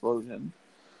from the explosion.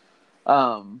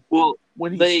 Well,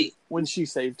 when she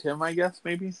saved him, I guess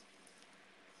maybe.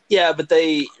 Yeah, but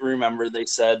they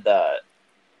said that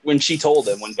when she told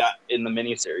him in the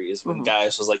miniseries when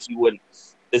Gaius was like,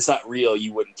 it's not real,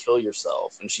 you wouldn't kill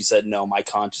yourself, and she said, no, my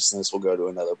consciousness will go to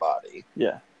another body.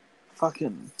 Yeah,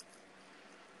 fucking.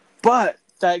 But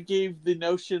that gave the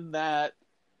notion that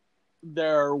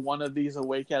there are one of these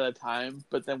awake at a time,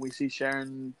 but then we see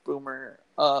Sharon Boomer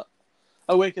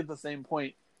awake at the same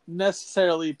point.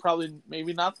 Necessarily, probably,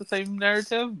 maybe not the same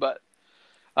narrative, but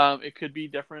it could be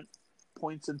different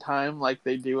points in time like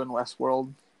they do in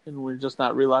Westworld, and we're just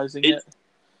not realizing it.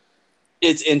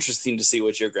 it's interesting to see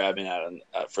what you're grabbing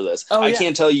at for this. Oh, I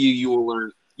can't tell you.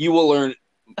 You will learn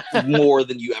more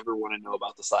than you ever want to know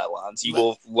about the Cylons. You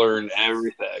will learn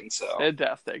everything. So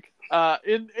fantastic.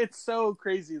 It's so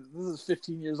crazy that this is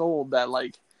 15 years old that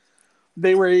like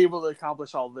they were able to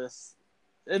accomplish all this,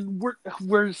 and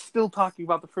we're still talking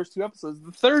about the first two episodes.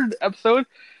 The third episode,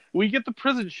 we get the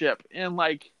prison ship and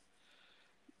like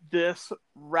this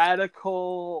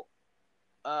radical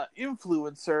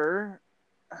influencer,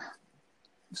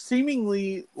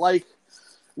 seemingly like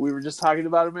we were just talking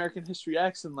about American History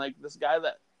X, and like this guy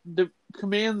that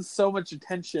commands so much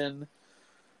attention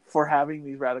for having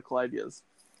these radical ideas.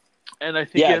 And I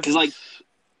think because like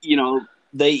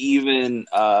they even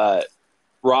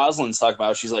Rosalind's talking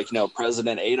about. She's like,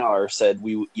 President Adar said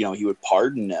he would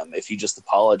pardon him if he just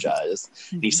apologized.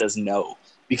 Mm-hmm. And he says no,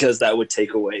 because that would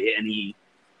take away any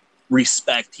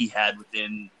respect he had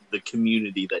within the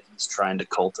community that he's trying to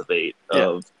cultivate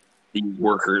of the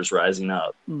workers rising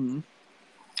up. Mm-hmm.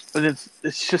 But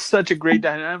it's just such a great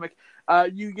dynamic.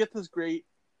 You get this great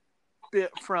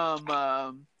bit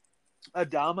from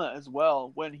Adama as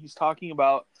well when he's talking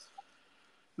about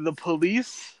the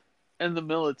police and the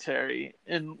military,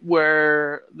 and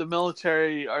where the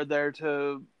military are there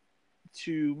to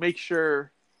make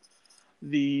sure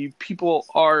the people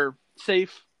are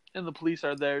safe, and the police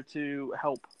are there to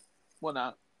help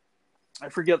whatnot. I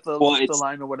forget the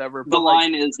line or whatever. The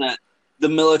line is that the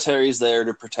military is there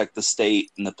to protect the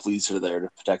state, and the police are there to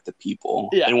protect the people.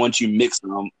 Yeah. And once you mix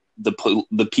them,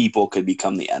 the people could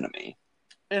become the enemy.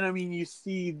 And I mean, you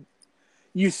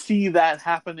see that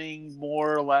happening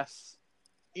more or less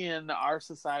in our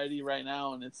society right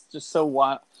now, and it's just so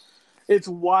wild. It's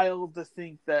wild to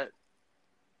think that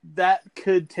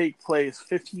could take place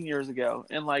 15 years ago,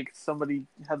 and like somebody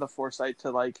had the foresight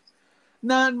to like,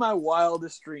 not in my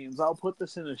wildest dreams, I'll put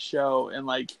this in a show, and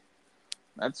like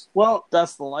that's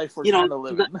the life we're trying to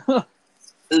live in.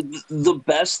 The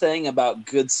best thing about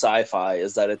good sci-fi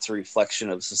is that it's a reflection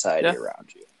of society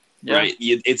around you. Yeah. Right?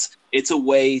 It's a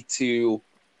way to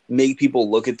make people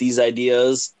look at these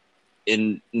ideas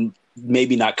and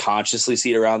maybe not consciously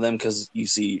see it around them, because you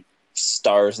see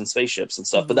stars and spaceships and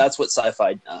stuff, but that's what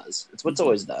sci-fi does. It's what's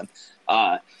always done.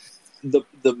 The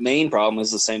main problem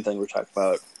is the same thing we're talking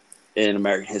about in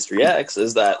American History X,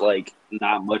 is that like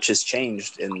not much has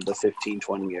changed in the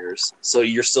 15-20 years. So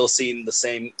you're still seeing the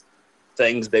same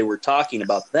things they were talking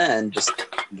about then, just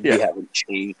we haven't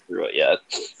changed through it yet.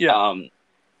 Yeah.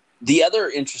 The other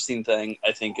interesting thing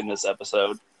I think in this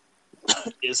episode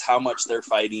is how much they're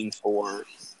fighting for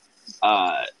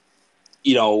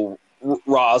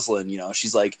Rosalind.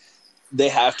 She's like, they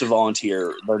have to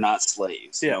volunteer. They're not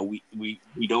slaves. Yeah. We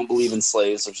don't believe in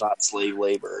slaves. There's not slave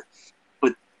labor.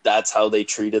 But that's how they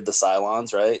treated the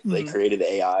Cylons, right? Mm-hmm. They created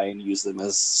AI and used them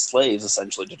as slaves,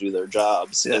 essentially, to do their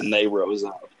jobs, and they rose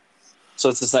up. So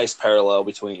it's this nice parallel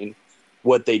between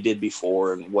what they did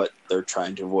before and what they're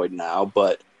trying to avoid now.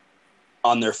 But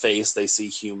on their face, they see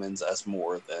humans as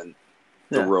more than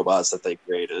the robots that they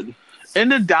created.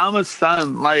 And Adama's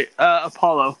son, like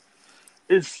Apollo,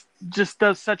 just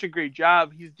does such a great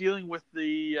job. He's dealing with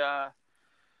the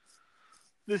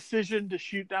decision to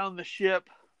shoot down the ship,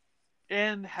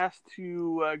 and has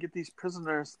to get these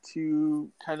prisoners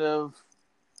to kind of,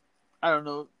 I don't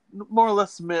know, more or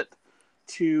less submit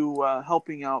to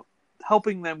helping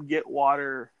them get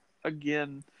water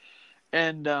again,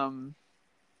 and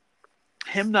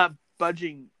him not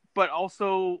budging, but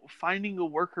also finding a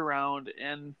workaround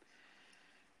and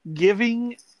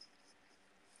giving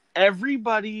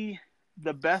everybody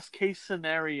the best case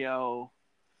scenario.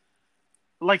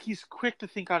 Like, he's quick to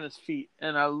think on his feet,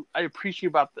 and I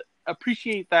appreciate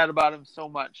that about him so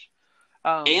much.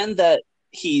 And that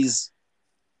he's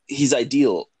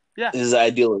ideal. Yeah. His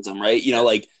idealism, right?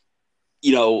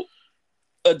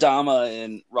 Adama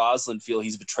and Rosalind feel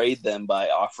he's betrayed them by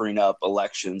offering up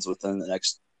elections within the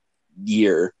next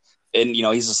year. And,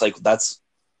 he's just like,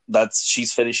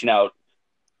 she's finishing out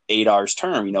Adar's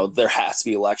term. There has to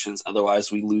be elections.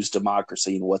 Otherwise we lose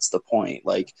democracy. And what's the point?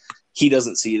 Like, he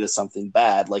doesn't see it as something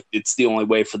bad. Like, it's the only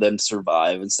way for them to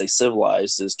survive and stay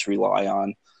civilized is to rely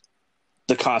on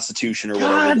the Constitution or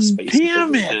whatever the space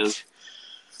is.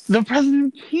 The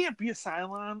president can't be a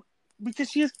Cylon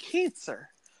because she has cancer.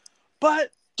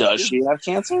 But does she have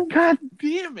cancer? God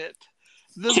damn it.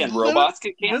 Can robots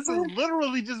get cancer? This is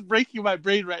literally just breaking my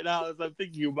brain right now as I'm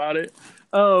thinking about it.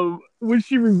 When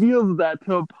she reveals that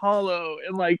to Apollo,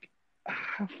 and like,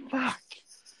 fuck.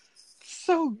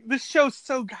 So, this show's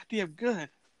so goddamn good.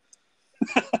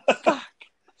 Fuck.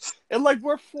 And like,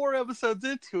 we're 4 episodes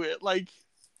into it. Like,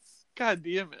 god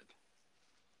damn it.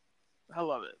 I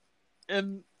love it.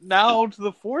 And now to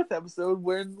the 4th episode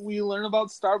when we learn about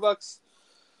Starbucks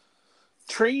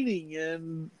training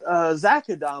and Zach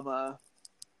Adama.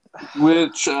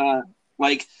 Which,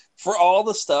 like, for all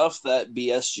the stuff that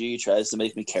BSG tries to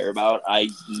make me care about, I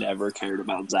never cared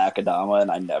about Zach Adama,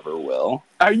 and I never will.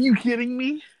 Are you kidding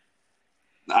me?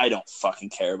 I don't fucking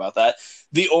care about that.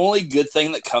 The only good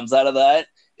thing that comes out of that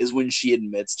is when she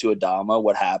admits to Adama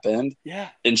what happened. Yeah.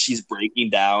 And she's breaking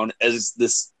down as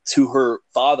this to her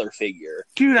father figure.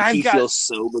 Dude, he feels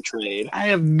so betrayed. I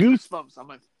have goosebumps on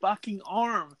my fucking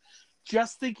arm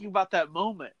just thinking about that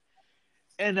moment.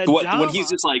 And Adama, when he's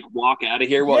just like, walk out of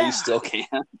here while you still can.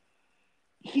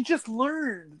 He just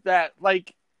learned that,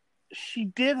 like, she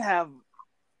did have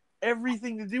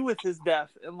everything to do with his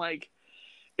death. And, like,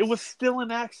 it was still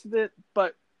an accident,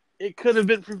 but it could have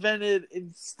been prevented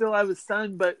and still have his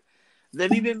son. But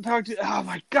then he didn't talk to... Oh,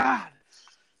 my God.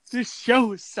 This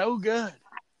show is so good.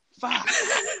 Fuck.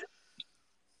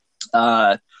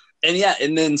 And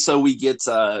then so we get,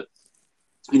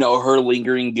 her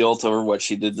lingering guilt over what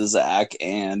she did to Zach,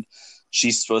 and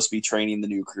she's supposed to be training the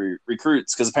new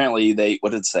recruits because apparently what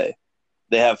did it say?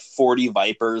 They have 40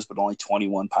 Vipers, but only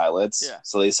 21 pilots. Yeah.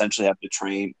 So they essentially have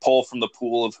to pull from the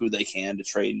pool of who they can to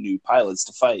train new pilots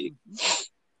to fight.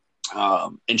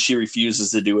 And she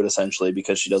refuses to do it essentially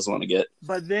because she doesn't want to get.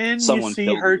 But then you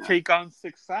see her take on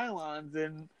 6 Cylons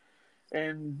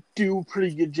and do a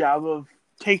pretty good job of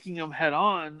taking them head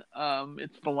on.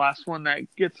 It's the last one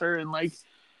that gets her, and like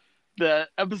the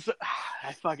episode,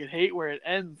 I fucking hate where it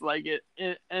ends. Like it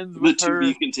ends with the her to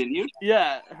be continued.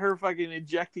 Yeah, her fucking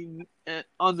ejecting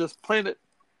on this planet,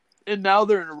 and now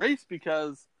they're in a race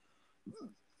because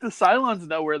the Cylons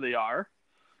know where they are.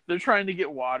 They're trying to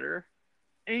get water,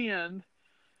 and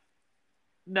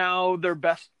now their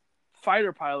best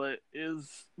fighter pilot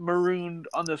is marooned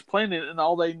on this planet, and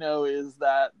all they know is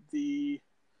that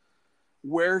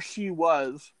where she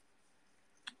was,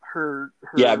 her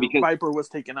Viper was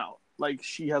taken out. Like,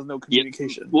 she has no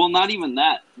communication. Yeah. Well, not even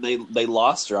that. They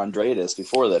lost her on Dratus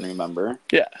before then, remember?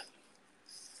 Yeah.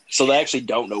 So they actually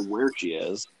don't know where she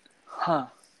is. Huh.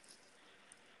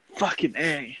 Fucking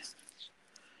A.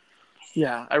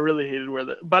 Yeah, I really hated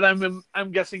but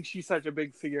I'm guessing she's such a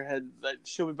big figurehead that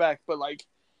she'll be back. But like,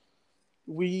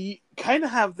 we kind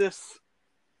of have this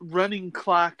running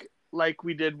clock like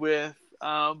we did with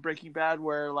Breaking Bad,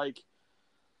 where like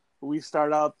we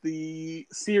start out the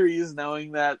series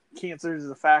knowing that cancer is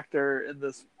a factor in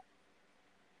this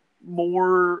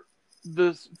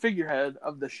figurehead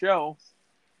of the show.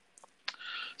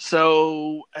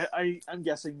 So I'm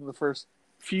guessing the first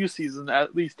few seasons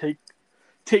at least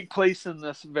take place in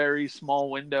this very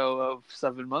small window of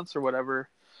 7 months or whatever.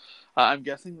 I'm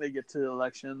guessing they get to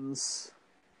elections.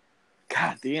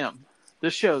 God damn,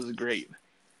 this show is great.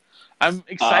 I'm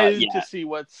excited to see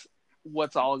what's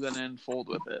all going to unfold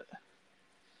with it.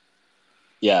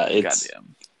 Yeah,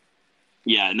 goddamn.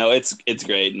 Yeah, no, it's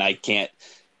great, and I can't,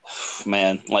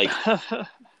 man, like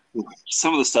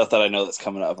some of the stuff that I know that's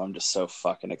coming up, I'm just so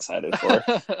fucking excited for.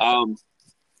 And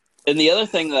the other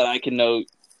thing that I can know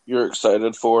you're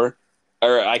excited for,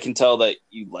 or I can tell that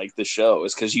you like the show,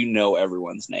 is because you know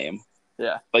everyone's name.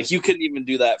 Yeah, like you couldn't even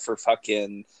do that for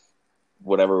fucking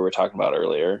whatever we were talking about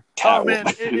earlier. Oh man,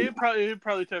 it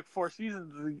probably took 4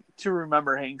 seasons to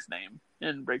remember Hank's name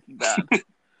in Breaking Bad.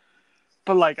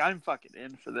 But like, I'm fucking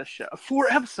in for this show.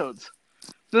 4 episodes.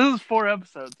 This is 4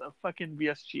 episodes of fucking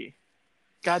BSG.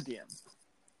 Goddamn,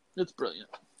 it's brilliant.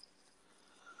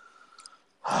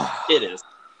 It is.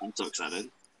 I'm so excited.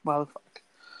 Motherfucker.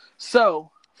 So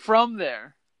from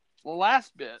there, the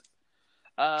last bit.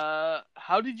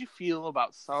 How did you feel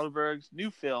about Soderbergh's new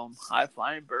film, High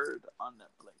Flying Bird, on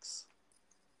Netflix?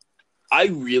 I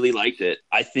really liked it.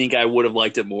 I think I would have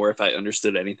liked it more if I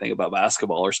understood anything about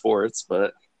basketball or sports,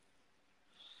 but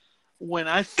when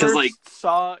I first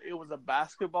saw it was a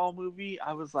basketball movie,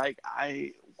 I was like,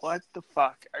 what the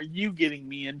fuck are you getting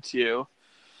me into?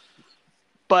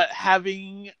 But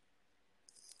having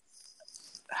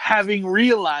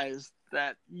realized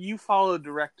that you follow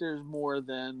directors more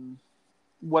than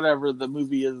whatever the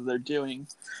movie is they're doing.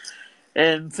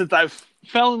 And since I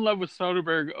fell in love with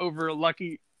Soderbergh over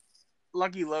Lucky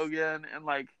Logan, and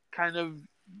like kind of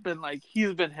been like,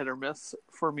 he's been hit or miss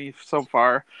for me so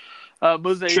far.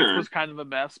 Mosaic was kind of a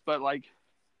mess, but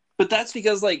that's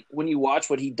because like when you watch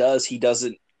what he does, he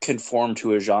doesn't conform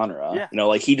to a genre. Yeah. You know,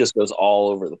 like he just goes all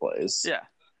over the place. Yeah.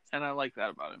 And I like that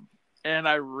about him. And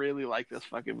I really like this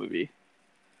fucking movie.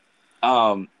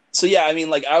 So yeah, I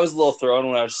mean, like I was a little thrown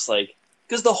when I was just like,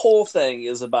 because the whole thing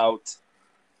is about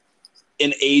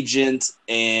an agent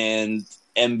and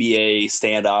NBA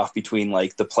standoff between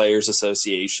like the Players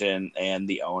Association and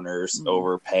the owners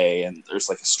over pay, and there's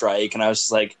like a strike, and I was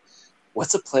just like,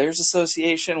 what's a Players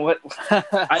Association? What?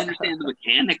 I understand the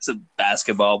mechanics of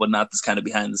basketball, but not this kind of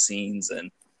behind the scenes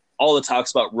and all the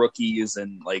talks about rookies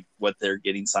and like what they're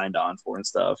getting signed on for and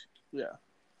stuff. Yeah.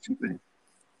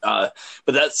 But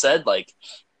that said, like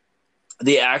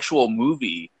the actual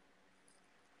movie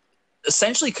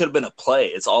essentially could have been a play.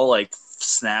 It's all like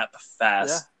snap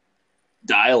fast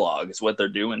dialogue is what they're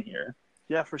doing here.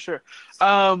 Yeah, for sure.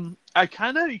 I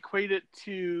kind of equate it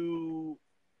to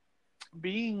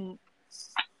being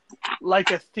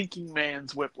like a thinking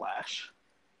man's Whiplash,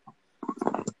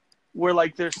 where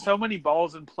like there's so many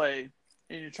balls in play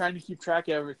and you're trying to keep track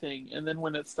of everything, and then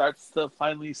when it starts to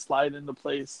finally slide into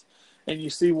place and you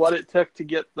see what it took to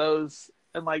get those,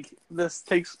 and like this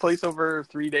takes place over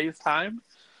 3 days time.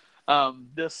 I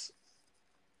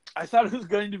thought it was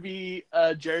going to be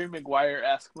a Jerry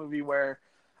Maguire-esque movie where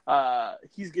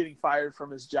he's getting fired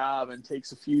from his job and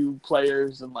takes a few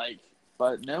players and like,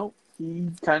 but no, he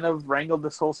kind of wrangled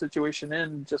this whole situation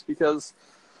in just because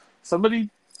somebody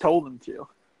told him to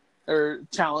or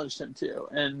challenged him to.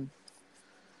 And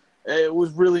it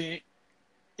was really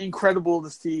incredible to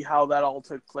see how that all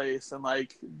took place and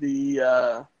like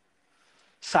the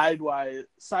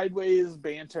sideways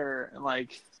banter and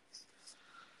like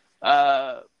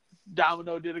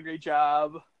Domino did a great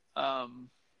job.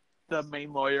 The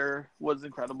main lawyer was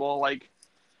incredible. Like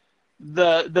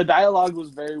the dialogue was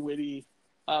very witty.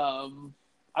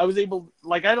 I was able,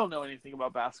 like, I don't know anything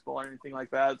about basketball or anything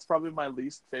like that. It's probably my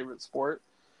least favorite sport.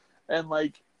 And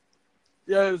like,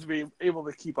 yeah, I was able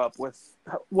to keep up with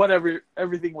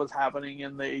everything was happening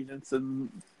and the agents and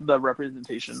the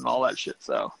representation and all that shit.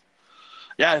 So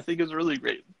yeah, I think it was a really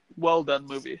great, well done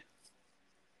movie.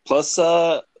 Plus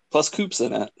Coop's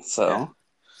in it. So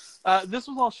this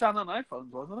was all shot on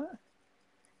iPhones, wasn't it?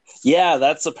 Yeah,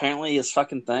 that's apparently his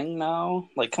fucking thing now.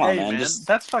 Like, come on, man.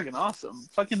 That's fucking awesome.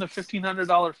 Fucking the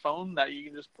 $1,500 phone that you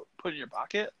can just put in your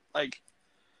pocket. Like,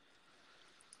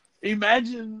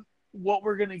 imagine what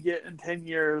we're going to get in 10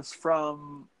 years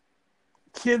from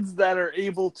kids that are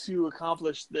able to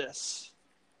accomplish this.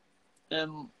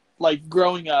 And, like,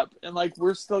 growing up. And, like,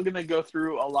 we're still going to go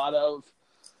through a lot of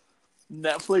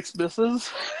Netflix misses.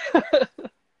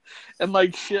 And,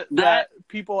 like, shit that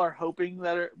people are hoping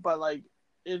that are... But, like,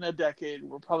 in a decade,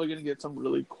 we're probably going to get some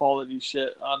really quality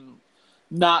shit on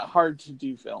not hard to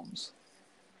do films.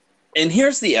 And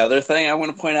here's the other thing I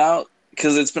want to point out,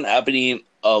 because it's been happening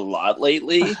a lot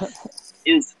lately,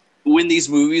 is when these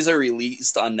movies are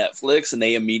released on Netflix and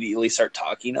they immediately start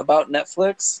talking about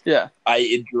Netflix,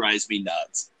 it drives me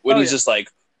nuts. When he's just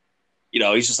like,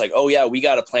 he's just like, oh yeah, we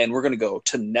got a plan. We're going to go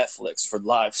to Netflix for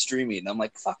live streaming. I'm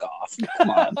like, fuck off.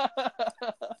 Come on.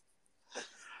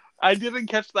 I didn't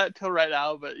catch that till right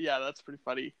now, but yeah, that's pretty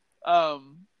funny.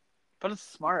 But it's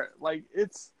smart. Like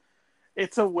it's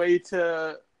a way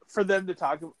for them to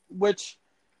talk, which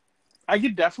I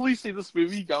could definitely see this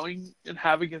movie going and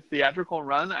having a theatrical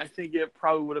run. I think it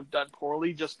probably would have done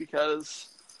poorly just because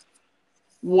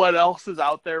what else is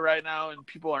out there right now and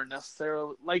people aren't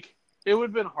necessarily like, it would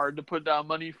have been hard to put down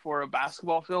money for a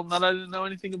basketball film that I didn't know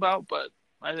anything about, but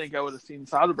I think I would have seen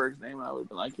Soderbergh's name and I would have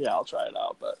been like, yeah, I'll try it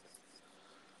out. But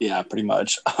yeah, pretty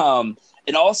much. And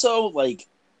also, like,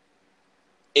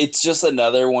 it's just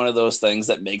another one of those things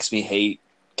that makes me hate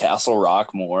Castle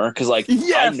Rock more. Because, like,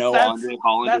 I know Andre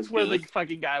Holland. That's where the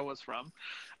fucking guy was from.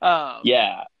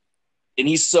 Yeah. And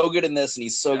he's so good in this, and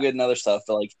he's so good in other stuff.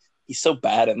 But, like, he's so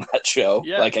bad in that show.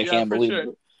 I can't believe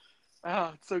it.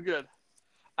 Oh, it's so good.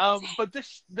 But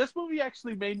this movie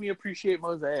actually made me appreciate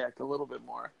Mosaic a little bit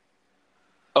more.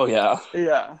 Oh, yeah?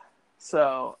 Yeah.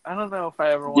 So, I don't know if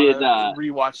I ever want to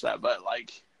rewatch that, but,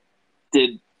 like...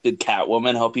 Did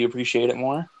Catwoman help you appreciate it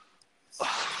more?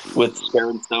 With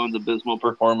Sharon Stone's abysmal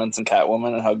performance in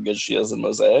Catwoman and how good she is in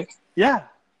Mosaic? Yeah.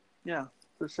 Yeah,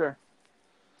 for sure.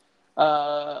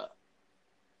 God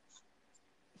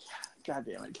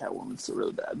damn it, Catwoman's so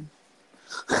really bad.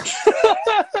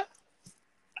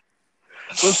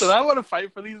 Listen, I want to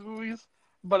fight for these movies,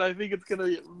 but I think it's going to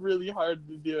be really hard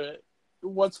to do it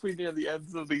once we near the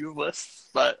ends of these lists.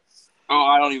 But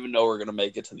I don't even know we're going to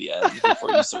make it to the end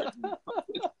before you start.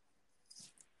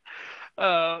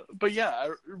 But yeah,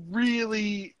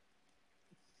 really,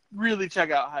 really check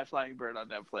out High Flying Bird on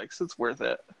Netflix. It's worth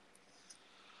it.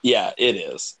 Yeah, it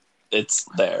is. It's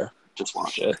there. Just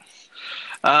watch it.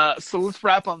 So let's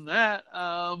wrap on that.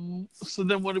 So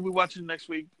then what are we watching next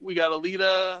week? We got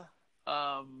Alita,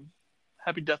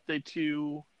 Happy Death Day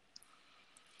 2.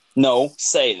 No,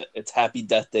 say it. It's Happy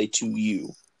Death Day to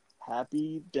You.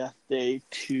 Happy Death Day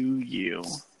to You.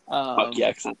 Fuck yeah,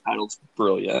 because that title's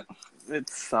brilliant.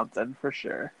 It's something for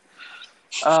sure.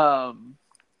 And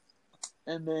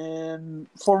then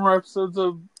 4 more episodes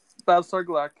of Battlestar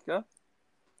Galactica.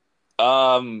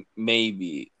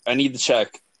 Maybe. I need to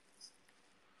check.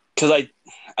 Because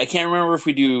I can't remember if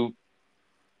we do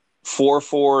 4,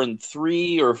 4, and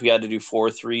 3, or if we had to do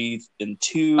 4, 3, and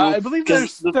 2. I believe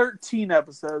there's 13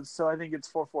 episodes, so I think it's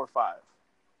 4, 4, 5.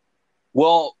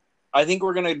 Well, I think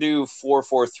we're gonna do 4,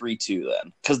 4, 3, 2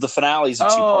 then, because the finale's a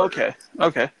 2-part. Oh,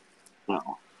 okay.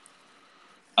 No.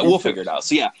 We'll figure it out.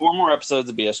 So yeah, 4 more episodes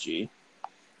of BSG.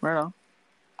 Right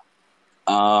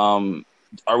on.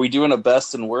 Are we doing a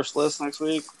best and worst list next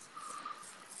week?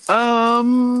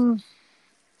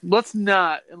 Let's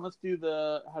not, and let's do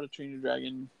the How to Train Your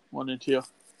Dragon 1 and 2.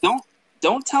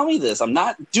 Don't tell me this. I'm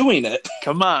not doing it.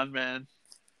 Come on, man.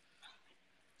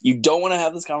 You don't want to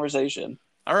have this conversation.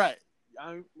 All right.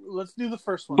 Let's do the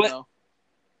first one, though.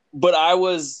 But I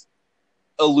was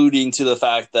alluding to the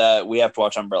fact that we have to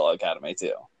watch Umbrella Academy,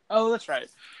 too. Oh, that's right.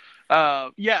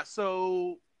 Yeah,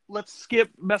 so let's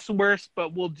skip best and worst,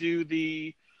 but we'll do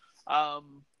the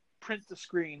print to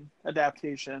screen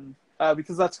adaptation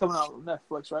because that's coming out on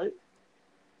Netflix, right?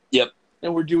 Yep.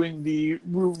 And we're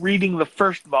reading the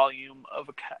first volume of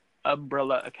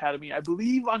Umbrella Academy. I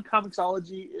believe on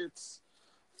Comixology it's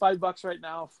 $5 right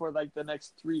now for like the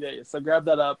next 3 days. So grab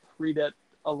that up, read it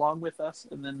along with us,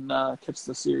 and then catch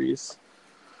the series.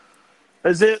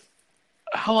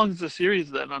 How long is the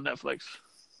series then on Netflix?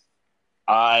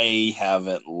 I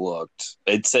haven't looked.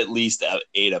 It's at least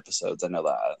 8 episodes. I know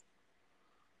that.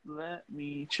 Let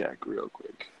me check real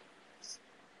quick.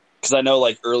 Because I know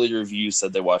like early reviews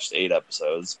said they watched 8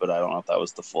 episodes, but I don't know if that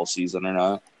was the full season or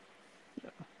not.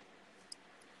 Yeah.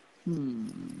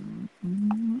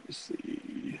 Let's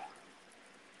see.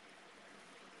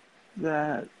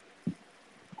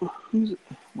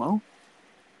 Well,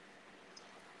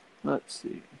 let's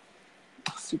see.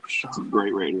 Super strong. It's a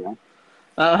great radio.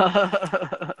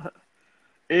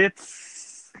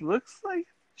 Looks like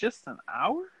just an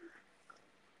hour.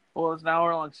 Well, it's an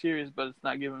hour-long series, but it's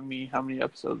not giving me how many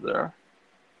episodes there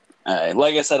are.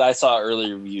 Like I said, I saw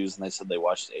early reviews, and they said they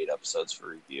watched 8 episodes for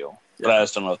review. Yeah. But I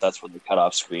just don't know if that's where they cut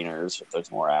off screeners, if there's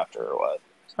more after or what.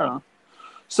 I don't know.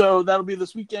 So that'll be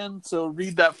this weekend. So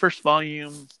read that first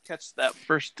volume, catch that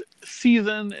first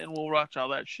season, and we'll watch all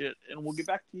that shit. And we'll get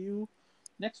back to you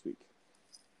next week.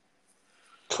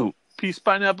 Cool. Peace,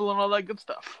 pineapple, and all that good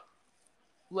stuff.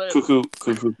 Cool.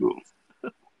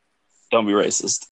 Don't be racist.